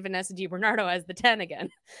re-sign Vanessa DiBernardo as the 10 again.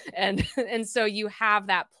 And so you have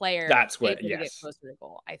that player. That's where, get closer to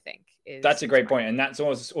goal, I think. That's a great point. And that's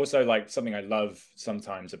also like something I love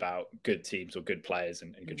sometimes about good teams or good players.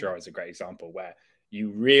 And Gautrat is a great example where you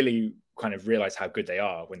really kind of realize how good they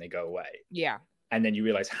are when they go away. Yeah. And then you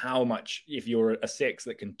realize how much, if you're a 6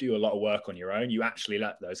 that can do a lot of work on your own, you actually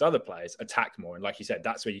let those other players attack more. And like you said,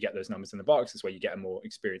 that's where you get those numbers in the box. It's where you get a more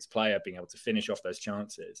experienced player being able to finish off those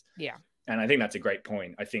chances. Yeah. And I think that's a great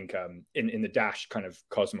point. I think in the Dash kind of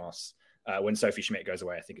cosmos, when Sophie Schmidt goes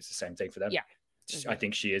away, I think it's the same thing for them. Yeah. I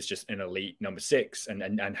think she is just an elite number 6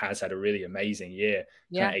 and has had a really amazing year.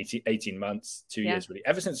 Yeah. 18 months, 2 years, really.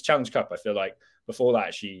 Ever since Challenge Cup, I feel like before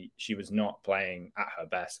that, she was not playing at her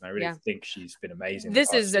best. And I really think she's been amazing.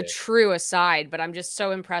 This is a true aside, but I'm just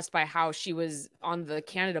so impressed by how she was on the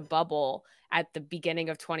Canada bubble at the beginning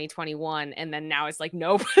of 2021. And then now it's like,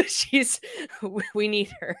 nope, we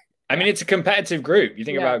need her. I mean, it's a competitive group. You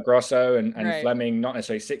think about Grosso and Fleming, not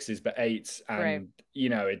necessarily 6s, but 8s. And,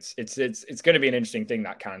 it's going to be an interesting thing,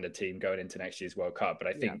 that Canada team going into next year's World Cup. But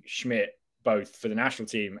I think Schmidt, both for the national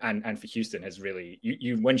team and for Houston, has really,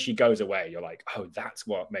 you when she goes away, you're like, oh, that's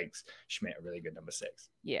what makes Schmidt a really good number 6.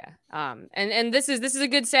 Yeah. And this is a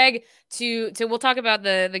good seg to we'll talk about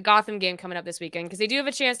the Gotham game coming up this weekend because they do have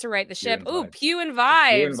a chance to right the ship. Oh, Pew and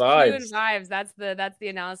vibes. Pew and vibes. That's the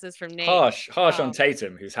analysis from Nate. Harsh on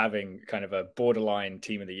Tatum, who's having kind of a borderline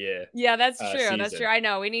team of the year. Yeah, that's true. Season. That's true. I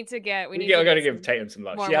know. We need to give Tatum some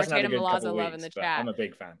love. She hasn't had a good couple of weeks, in the but chat. I'm a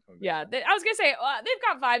big fan. I was gonna say they've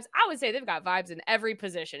got vibes. I would say they've got vibes in every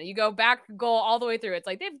position. You go back goal all the way through. It's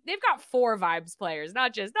like they've got 4 vibes players,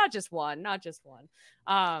 not just one.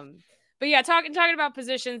 But yeah, talking about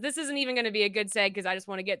positions, this isn't even going to be a good seg because I just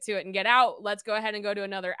want to get to it and get out. Let's go ahead and go to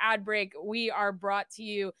another ad break. We are brought to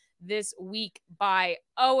you this week by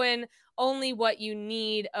Owen. Only what you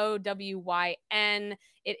need, OWYN.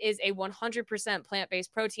 It is a 100%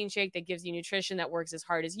 plant-based protein shake that gives you nutrition that works as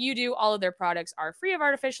hard as you do. All of their products are free of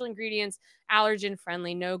artificial ingredients,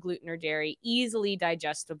 allergen-friendly, no gluten or dairy, easily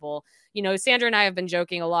digestible. You know, Sandra and I have been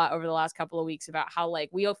joking a lot over the last couple of weeks about how like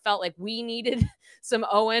we felt like we needed some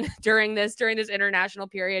Owen during this international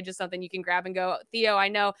period, just something you can grab and go. Theo, I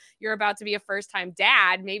know you're about to be a first-time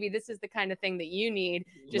dad. Maybe this is the kind of thing that you need.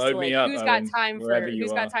 Just Load to, like, me up, who's Owen,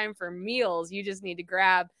 got time for meals? You just need to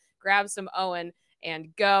grab some Owen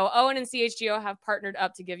and go. Owen and CHGO have partnered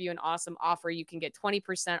up to give you an awesome offer. You can get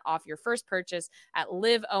 20% off your first purchase at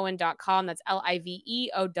liveowen.com. That's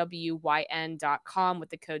LIVEOWYN.com with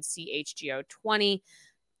the code CHGO20.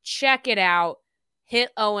 Check it out.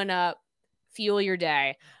 Hit Owen up. Fuel your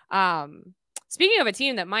day. Speaking of a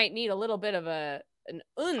team that might need a little bit of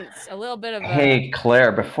Hey,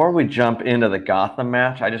 Claire, before we jump into the Gotham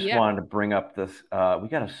match, I just wanted to bring up this. We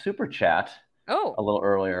got a super chat a little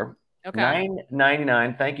earlier. Okay.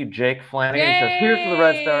 $9.99. Thank you, Jake Flanagan. He says, here's for the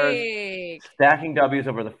Red Stars. Stacking W's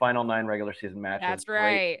over the final 9 regular season matches. That's right.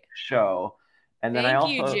 Great show. And then Thank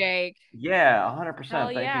you, Jake. Yeah, 100%.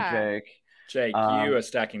 Thank you, Jake. Jake, you are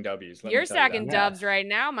stacking W's. You're stacking dubs right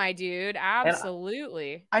now, my dude.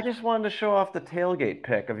 Absolutely. And I just wanted to show off the tailgate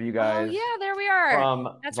pic of you guys. Oh, yeah, there we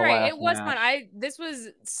are. That's right. It was match. fun. This was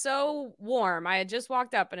so warm. I had just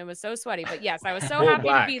walked up and it was so sweaty. But yes, I was so happy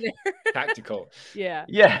to be there. Tactical. Yeah.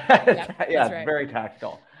 Yeah, very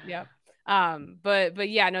tactical. Yep. But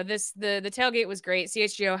yeah, no, the tailgate was great.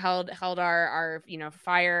 CHGO held our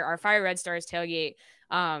Fire Red Stars tailgate.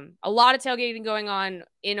 A lot of tailgating going on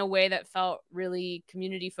in a way that felt really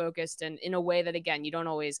community focused and in a way that, again, you don't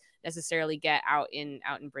always necessarily get out in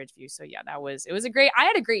Bridgeview. So yeah, I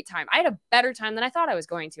had a great time. I had a better time than I thought I was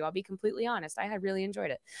going to. I'll be completely honest. I had really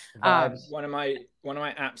enjoyed it. One of my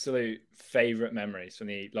absolute favorite memories from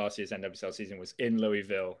the last year's NWSL season was in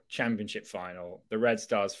Louisville, championship final. The Red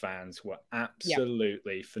Stars fans were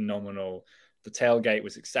absolutely phenomenal. The tailgate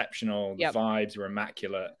was exceptional. The vibes were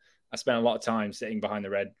immaculate. I spent a lot of time sitting behind the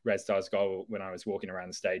Red Stars goal when I was walking around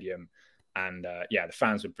the stadium. And the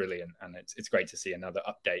fans were brilliant. And it's great to see another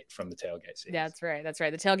update from the tailgate scene. That's right.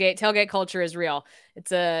 The tailgate culture is real.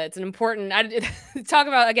 It's an important, talk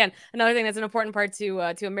about, again, another thing that's an important part to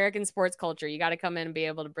American sports culture. You got to come in and be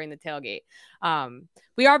able to bring the tailgate.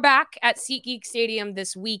 We are back at SeatGeek Stadium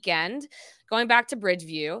this weekend, going back to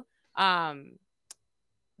Bridgeview,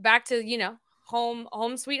 back to,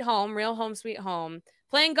 home sweet home, real home sweet home,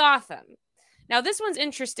 playing Gotham. Now, this one's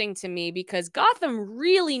interesting to me because Gotham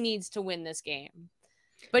really needs to win this game.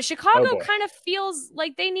 But Chicago kind of feels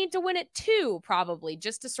like they need to win it too, probably,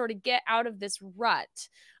 just to sort of get out of this rut.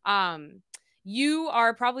 You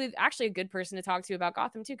are probably actually a good person to talk to about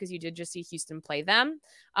Gotham too, because you did just see Houston play them.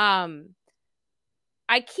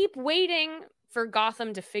 I keep waiting for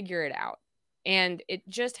Gotham to figure it out, and it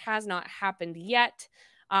just has not happened yet.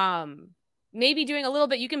 Maybe doing a little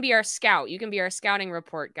bit, you can be our scout. You can be our scouting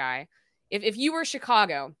report guy. If you were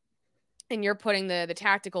Chicago and you're putting the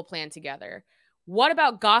tactical plan together, what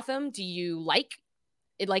about Gotham do you like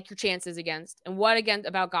your chances against? And what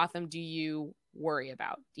about Gotham do you worry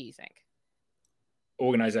about, do you think?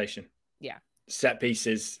 Organization. Yeah. Set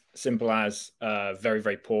pieces, simple as very,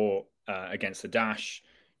 very poor against the dash.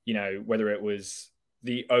 Whether it was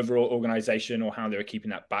the overall organization or how they were keeping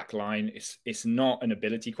that back line, it's not an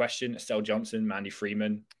ability question. Estelle Johnson, Mandy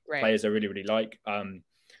Freeman, players I really, really like.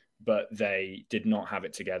 But they did not have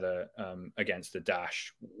it together against the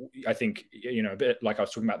dash. I think, a bit like I was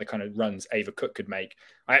talking about the kind of runs Ava Cook could make.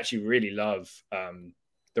 I actually really love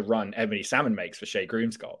the run Ebony Salmon makes for Shea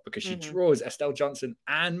Groom's goal because she draws Estelle Johnson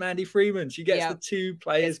and Mandy Freeman. She gets the two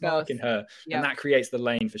players marking her, and that creates the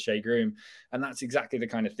lane for Shea Groom. And that's exactly the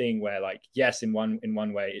kind of thing where, like, yes, in one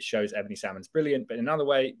way it shows Ebony Salmon's brilliant, but in another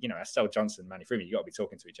way, Estelle Johnson, Mandy Freeman, you got to be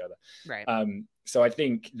talking to each other. Right. So I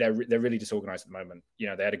think they're really disorganized at the moment. They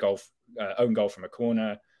had a own goal from a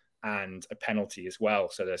corner and a penalty as well.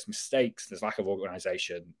 So there's mistakes, there's lack of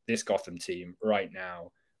organization. This Gotham team right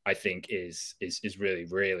now I think is really,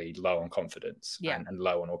 really low on confidence and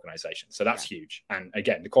low on organization. So that's huge. And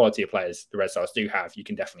again, the quality of players the Red Stars do have, you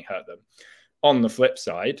can definitely hurt them. On the flip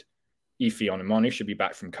side, Ife Onumonu should be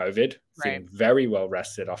back from COVID, feeling very well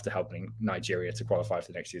rested after helping Nigeria to qualify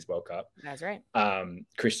for next year's World Cup. That's right.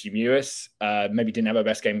 Christy Mewis maybe didn't have her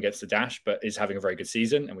best game against the Dash, but is having a very good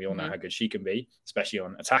season. And we all know how good she can be, especially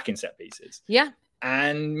on attacking set pieces. Yeah.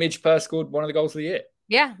 And Midge Purr scored one of the goals of the year.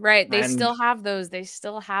 Yeah, right. They still have those. They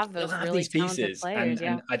still have those really talented players.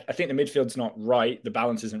 And I think the midfield's not right. The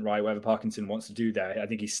balance isn't right. Whatever Parkinson wants to do there, I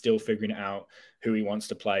think he's still figuring out who he wants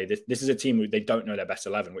to play. This is a team who they don't know their best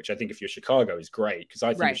 11, which I think if you're Chicago is great, because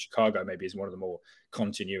I think Chicago maybe is one of the more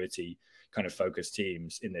continuity kind of focused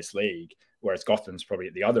teams in this league, whereas Gotham's probably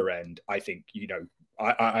at the other end. I think,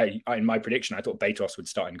 I in my prediction, I thought Betos would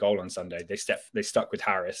start in goal on Sunday. They stuck with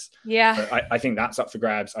Harris. Yeah. But I think that's up for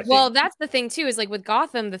grabs. That's the thing too, is like with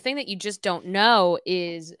Gotham, the thing that you just don't know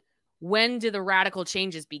is when do the radical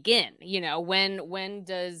changes begin? When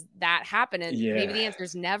does that happen? And maybe the answer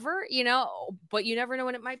is never, but you never know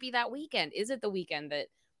when it might be that weekend. Is it the weekend that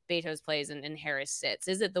Betos plays and Harris sits?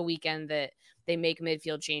 Is it the weekend that they make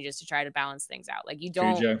midfield changes to try to balance things out? Like you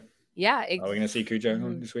don't. Cujo. Yeah. Are we going to see Cujo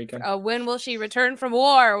this weekend? When will she return from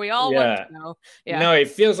war? We all want to know. Yeah. No, it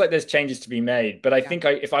feels like there's changes to be made. But I think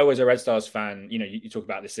if I was a Red Stars fan, you talk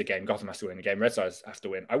about this again, Gotham has to win the game, Red Stars have to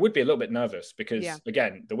win. I would be a little bit nervous because,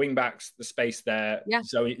 again, the wing backs, the space there,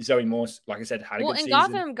 Zoe Morse, like I said, had a good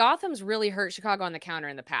season. Gotham's really hurt Chicago on the counter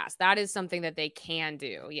in the past. That is something that they can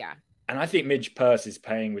do. Yeah. And I think Midge Purse is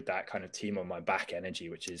playing with that kind of team on my back energy,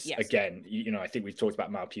 which is, again, I think we've talked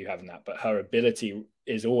about Mal Pugh having that, but her ability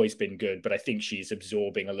has always been good. But I think she's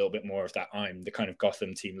absorbing a little bit more of that. I'm the kind of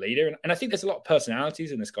Gotham team leader. And I think there's a lot of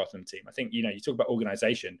personalities in this Gotham team. I think, you talk about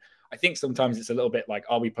organization. I think sometimes it's a little bit like,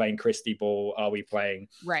 are we playing Christie ball? Are we playing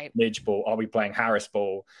Midge ball? Are we playing Harris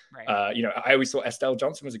ball? Right. I always thought Estelle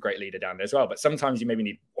Johnson was a great leader down there as well. But sometimes you maybe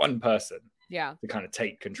need one person. To kind of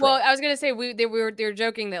take control. Well, I was gonna say they were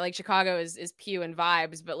joking that like Chicago is Pew and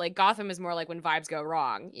vibes, but like Gotham is more like when vibes go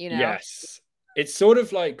wrong. Yes, it's sort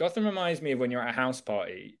of like Gotham reminds me of when you're at a house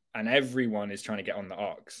party and everyone is trying to get on the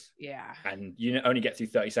aux. Yeah, and you only get through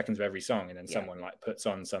 30 seconds of every song, and then someone like puts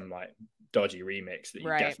on some like dodgy remix that you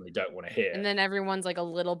definitely don't want to hear. And then everyone's like a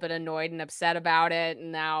little bit annoyed and upset about it,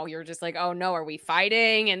 and now you're just like, oh no, are we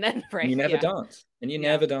fighting? And then you never dance, and you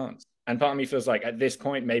never dance. And part of me feels like at this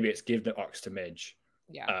point, maybe it's give the aux to Midge.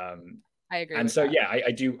 Yeah. I agree. And so,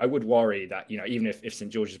 I would worry that, even if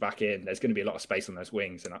St. George is back in, there's going to be a lot of space on those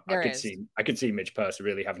wings. And I could see Midge Purse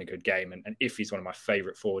really having a good game. And if he's one of my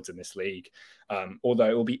favorite forwards in this league, although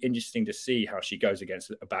it will be interesting to see how she goes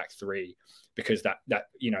against a back three, because that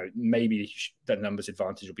maybe the numbers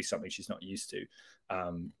advantage will be something she's not used to.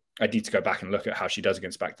 I need to go back and look at how she does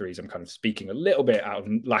against back threes. I'm kind of speaking a little bit out of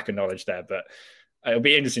lack of knowledge there, but it'll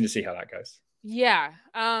be interesting to see how that goes. Yeah.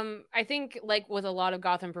 I think like with a lot of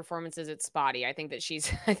Gotham performances, it's spotty. I think that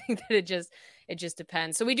it just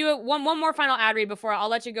depends. So we do one more final ad read before I'll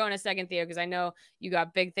let you go in a second, Theo, because I know you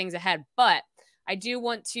got big things ahead, but I do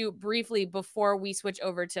want to briefly, before we switch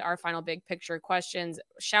over to our final big picture questions,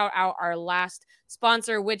 shout out our last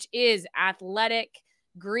sponsor, which is Athletic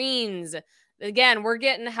Greens. Again, we're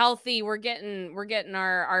getting healthy. We're getting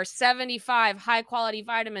our 75 high quality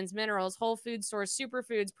vitamins, minerals, whole food source,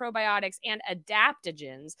 superfoods, probiotics, and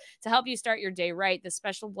adaptogens to help you start your day right. This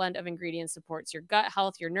special blend of ingredients supports your gut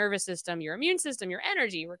health, your nervous system, your immune system, your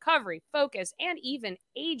energy, recovery, focus, and even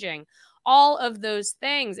aging. All of those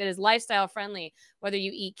things. It is lifestyle friendly, whether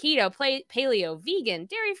you eat keto, paleo, vegan,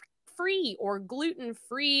 dairy free or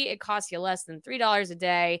gluten-free. It costs you less than $3 a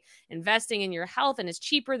day. Investing in your health and is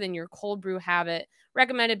cheaper than your cold brew habit.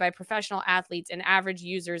 Recommended by professional athletes and average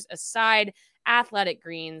users aside. Athletic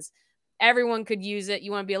Greens. Everyone could use it.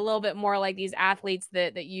 You want to be a little bit more like these athletes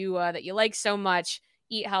that you like so much.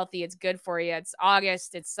 Eat healthy. It's good for you. It's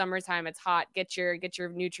August. It's summertime. It's hot. Get your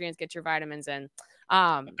nutrients. Get your vitamins in.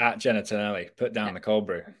 At Jenna Tonelli, put down the cold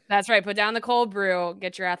brew. That's right. Put down the cold brew.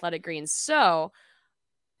 Get your Athletic Greens. So.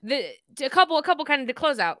 A couple kind of to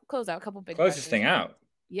close out a couple big close this thing out.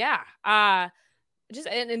 Yeah. And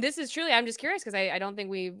this is truly, I'm just curious because I don't think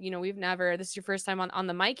we've never, this is your first time on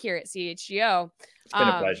the mic here at CHGO. It's been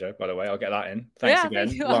a pleasure, by the way. I'll get that in. Thanks again.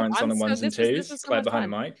 Thank Lawrence on the ones and twos. Claire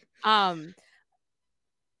behind the mic.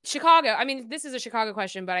 Chicago. I mean, this is a Chicago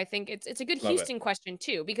question, but I think it's a good Houston question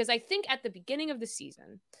too, because I think at the beginning of the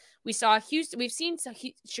season, we've seen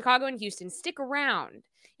Chicago and Houston stick around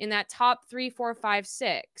in that top 3, 4, 5,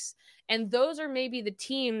 6. And those are maybe the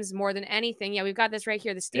teams more than anything. Yeah, we've got this right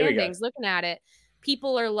here, the standings, looking at it.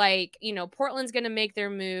 People are like, Portland's going to make their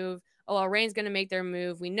move. OL Reign's going to make their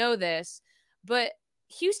move. We know this. But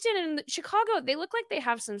Houston and Chicago, they look like they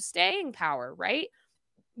have some staying power, right?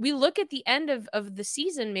 We look at the end of the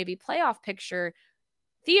season, maybe playoff picture.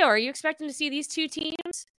 Theo, are you expecting to see these two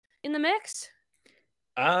teams in the mix?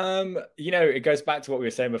 It goes back to what we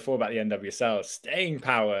were saying before about the NWSL. Staying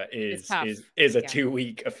power is a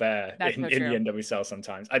 2-week affair in the NWSL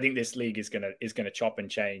sometimes. I think this league is gonna chop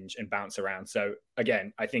and change and bounce around. So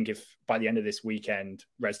again, I think if by the end of this weekend,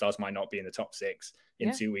 Red Stars might not be in the top 6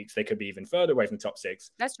 in 2 weeks, they could be even further away from the top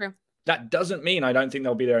 6. That's true. That doesn't mean I don't think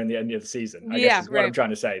they'll be there in the end of the season. I guess is what I'm trying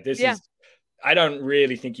to say. I don't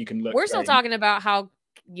really think you can look. We're still talking about how,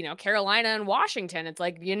 Carolina and Washington, it's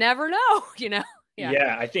like, you never know,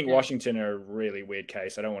 Yeah, I think Washington are a really weird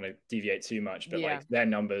case. I don't want to deviate too much, but like their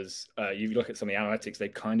numbers, you look at some of the analytics,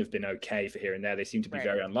 they've kind of been okay for here and there. They seem to be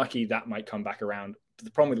very unlucky. That might come back around. But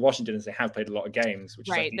the problem with Washington is they have played a lot of games, which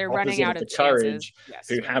is like they're running out of the courage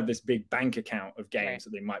who have this big bank account of games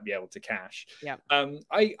that they might be able to cash. Yeah.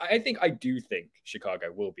 I do think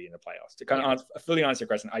Chicago will be in the playoffs. To kind of fully answer your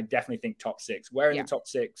question, I definitely think top 6. Where in the top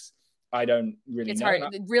 6? I don't really know.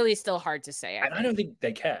 It's really still hard to say. I don't think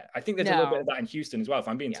they care. I think there's a little bit of that in Houston as well. If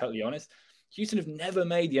I'm being totally honest, Houston have never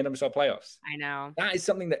made the NWSL playoffs. I know. That is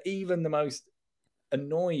something that even the most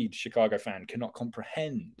annoyed Chicago fan cannot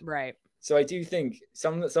comprehend. Right. So I do think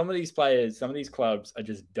some of these players, some of these clubs are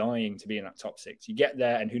just dying to be in that top 6. You get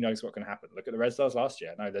there and who knows what can happen. Look at the Red Stars last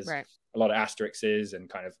year. I know there's a lot of asterisks and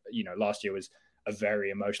kind of, last year was a very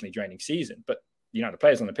emotionally draining season, but the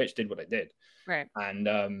players on the pitch did what they did. Right. And,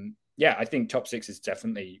 I think top 6 is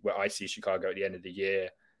definitely where I see Chicago at the end of the year.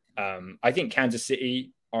 I think Kansas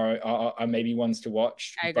City are maybe ones to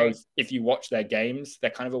watch. Both, if you watch their games, they're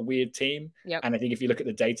kind of a weird team. Yep. And I think if you look at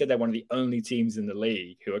the data, they're one of the only teams in the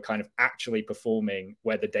league who are kind of actually performing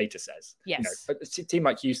where the data says. Yes. A team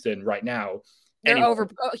like Houston right now,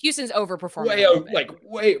 Houston's overperforming.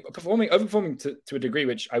 Overperforming to a degree,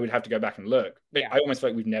 which I would have to go back and look. But I almost feel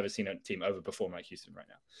like we've never seen a team overperform like Houston right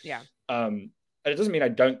now. Yeah. And it doesn't mean I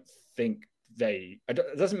don't think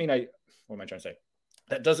it doesn't mean what am I trying to say?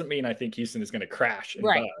 That doesn't mean I think Houston is going to crash and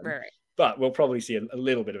burn. Right. But we'll probably see a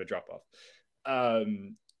little bit of a drop off.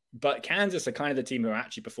 But Kansas are kind of the team who are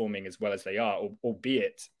actually performing as well as they are,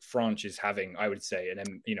 albeit France is having, I would say,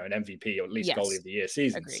 an MVP or at least goalie of the year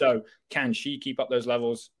season. Agreed. So can she keep up those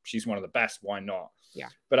levels? She's one of the best. Why not? Yeah.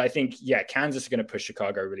 But I think, Kansas are going to push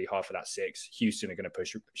Chicago really hard for that 6. Houston are going to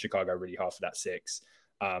push Chicago really hard for that 6.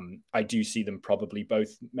 I do see them probably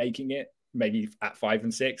both making it, maybe at 5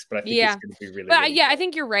 and 6, but I think it's going to be really. But really I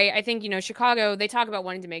think you're right. I think Chicago. They talk about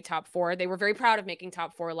wanting to make top 4. They were very proud of making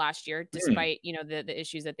top 4 last year, despite the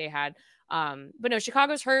issues that they had. But no,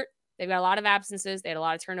 Chicago's hurt. They've got a lot of absences. They had a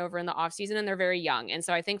lot of turnover in the offseason, and they're very young. And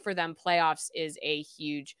so I think for them, playoffs is a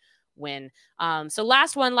huge win. So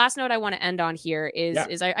last note I want to end on here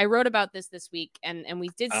is I wrote about this week, and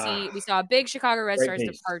we saw a big Chicago Red Stars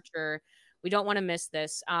departure. We don't want to miss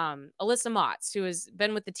this. Alyssa Motts, who has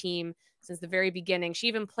been with the team since the very beginning. She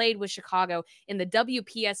even played with Chicago in the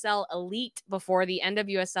WPSL Elite before the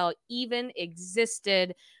NWSL even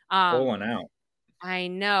existed. Pull one out. I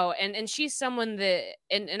know. And she's someone that,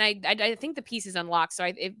 and I think the piece is unlocked. So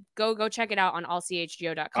go check it out on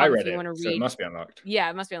allchgo.com. I read it, so it must be unlocked. Yeah,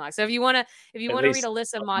 it must be unlocked. So if you want to read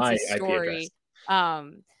Alyssa Motts' story,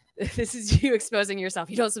 this is you exposing yourself.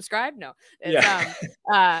 You don't subscribe? No.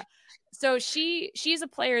 So she's a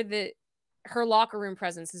player that her locker room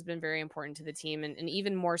presence has been very important to the team, and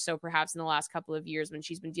even more so perhaps in the last couple of years when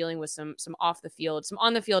she's been dealing with some on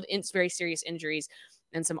the field very serious injuries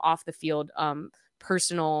and some off the field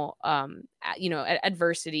personal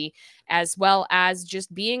adversity, as well as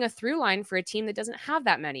just being a through line for a team that doesn't have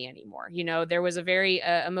that many anymore. There was a very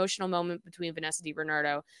emotional moment between Vanessa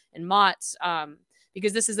DiBernardo and Motts,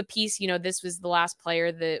 because this is a piece, this was the last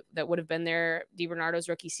player that would have been there DiBernardo's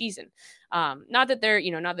rookie season. Not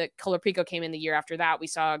that Color-Pico came in the year after that. We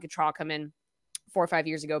saw Gautrat come in 4 or 5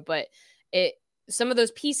 years ago, but some of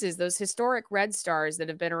those pieces, those historic Red Stars that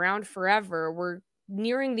have been around forever, were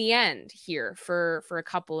nearing the end here for a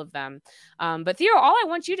couple of them. But Theo, all I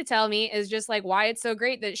want you to tell me is just like why it's so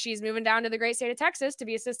great that she's moving down to the great state of Texas to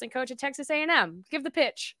be assistant coach at Texas A&M. Give the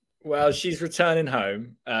pitch. Well, she's returning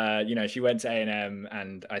home. She went to A&M,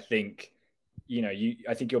 and I think,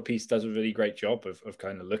 I think your piece does a really great job of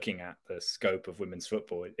kind of looking at the scope of women's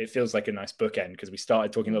football. It feels like a nice bookend because we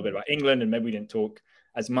started talking a little bit about England, and maybe we didn't talk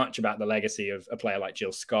as much about the legacy of a player like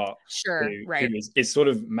Jill Scott, who is sort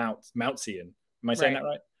of Mountsian. Am I saying that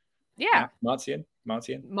right? Yeah. Mountsian?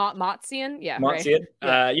 Motzian, yeah, Motzian.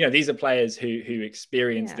 Right. These are players who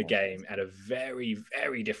experienced the game at a very,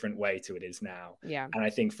 very different way to it is now. Yeah. And I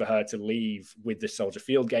think for her to leave with the Soldier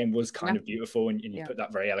Field game was kind of beautiful, and you put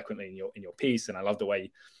that very eloquently in your piece. And I love the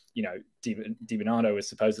way, DiBernardo is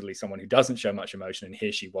supposedly someone who doesn't show much emotion, and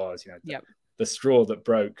here she was. The straw that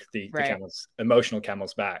broke the emotional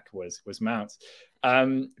camel's back was Mounts.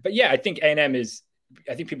 But yeah, I think A&M is.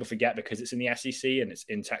 I think people forget because it's in the SEC and it's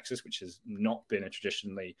in Texas, which has not been a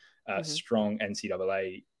traditionally strong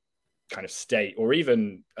NCAA kind of state, or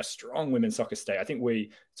even a strong women's soccer state. I think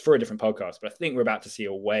it's for a different podcast, but I think we're about to see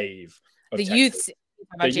a wave of the youth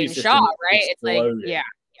about Jaden Shaw, right? Exploding. It's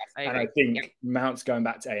like, I think Mount's going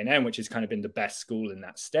back to A&M, which has kind of been the best school in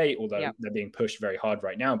that state, although they're being pushed very hard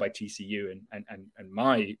right now by TCU and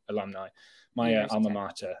my alumni, my alma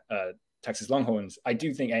mater, Texas Longhorns. I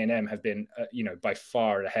do think A&M have been, by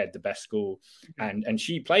far ahead the best school, and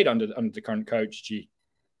she played under the current coach G.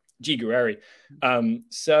 Guerreri.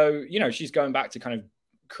 So she's going back to kind of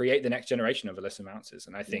create the next generation of Alyssa Mounces,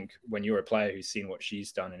 and I think when you're a player who's seen what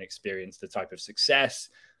she's done and experienced the type of success,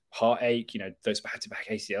 heartache, those back-to-back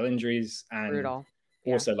ACL injuries, and brutal.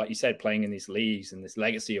 Also, like you said, playing in these leagues and this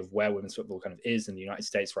legacy of where women's football kind of is in the United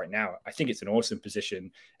States right now, I think it's an awesome position.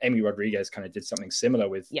 Amy Rodriguez kind of did something similar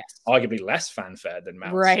with arguably less fanfare than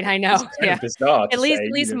Mounts. Right, I know. Bizarre. At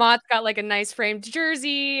least Mott's got like a nice framed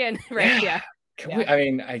jersey and I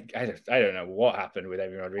don't know what happened with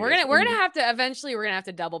Amy Rodriguez. We're gonna have to eventually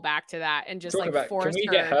double back to that and just force. Can we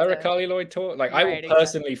get her a Carly Lloyd tour? I will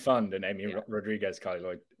personally fund an Amy Rodriguez Carly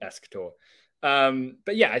Lloyd-esque tour.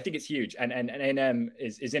 But yeah, I think it's huge, and A&M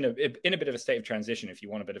is in a bit of a state of transition. If you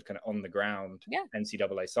want a bit of kind of on the ground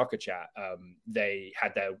NCAA soccer chat, they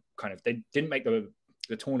had their they didn't make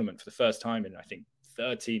the tournament for the first time in I think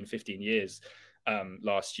 13-15 years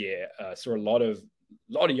last year. Saw a lot of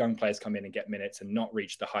young players come in and get minutes and not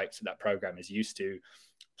reach the heights that program is used to.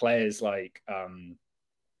 Players like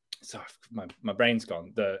sorry, my brain's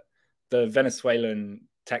gone. The Venezuelan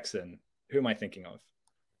Texan. Who am I thinking of?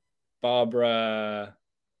 Barbara.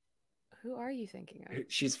 Who are you thinking of?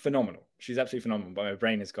 She's phenomenal. She's absolutely phenomenal, but my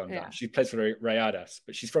brain has gone down. She plays for Rayadas,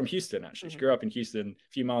 but she's from Houston, actually. She grew up in Houston,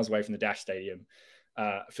 a few miles away from the Dash Stadium.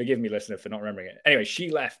 Forgive me, listener, for not remembering it. Anyway, she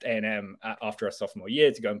left A&M after her sophomore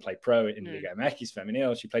year to go and play pro in Liga MX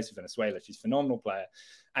Femenil. She plays for Venezuela. She's a phenomenal player.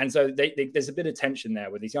 And so there's a bit of tension there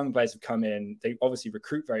where these young players have come in. They obviously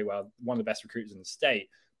recruit very well, one of the best recruiters in the state,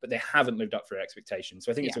 but they haven't lived up to their expectations.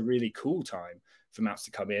 So I think it's a really cool time for Mounts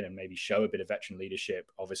to come in and maybe show a bit of veteran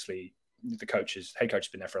leadership. Obviously, the head coach has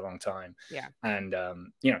been there for a long time. Yeah. And,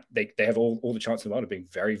 they have all the chance in the world of being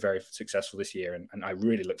very, very successful this year. And I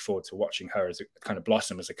really look forward to watching her as a kind of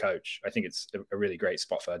blossom as a coach. I think it's a really great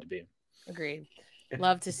spot for her to be in. Agreed.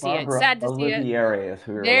 Love to see it. Sad to see it. Olivieri is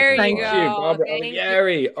who we're there looking you for. go. Barbara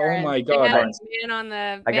Olivieri. Oh my God.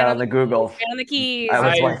 I got on the Google. On the keys. I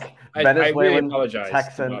was like, Venezuelan, really apologize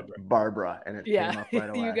Texan, Barbara, and it came up right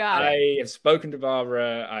away. You got it. I have spoken to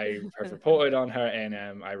Barbara. I have reported on her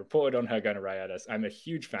A&M. I reported on her going to Rayadas. I'm a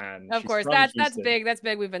huge fan. Of course, that's big. That's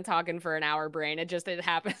big. We've been talking for an hour, brain. It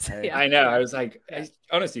happens. I know. I was like,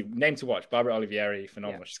 honestly, name to watch. Barbara Olivieri,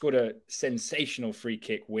 phenomenal. She scored a sensational free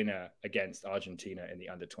kick winner against Argentina in the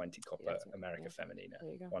under-20 Copa America Femenina.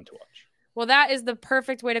 One to watch. Well, that is the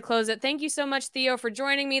perfect way to close it. Thank you so much, Theo, for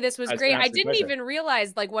joining me. This was great. I didn't even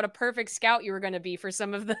realize what a perfect scout you were going to be for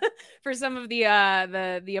some of the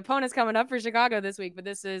opponents coming up for Chicago this week. But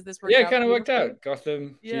this worked out. Kind of worked out.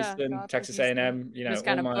 Gotham, Houston, Texas A&M. Just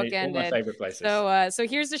kind of all my favorite places. So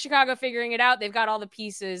here's the Chicago figuring it out. They've got all the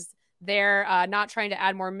pieces. They're not trying to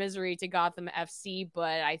add more misery to Gotham FC,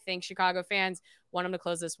 but I think Chicago fans want them to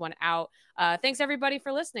close this one out. Thanks, everybody,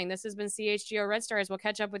 for listening. This has been CHGO Red Stars. We'll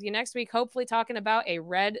catch up with you next week, hopefully talking about a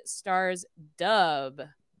Red Stars dub.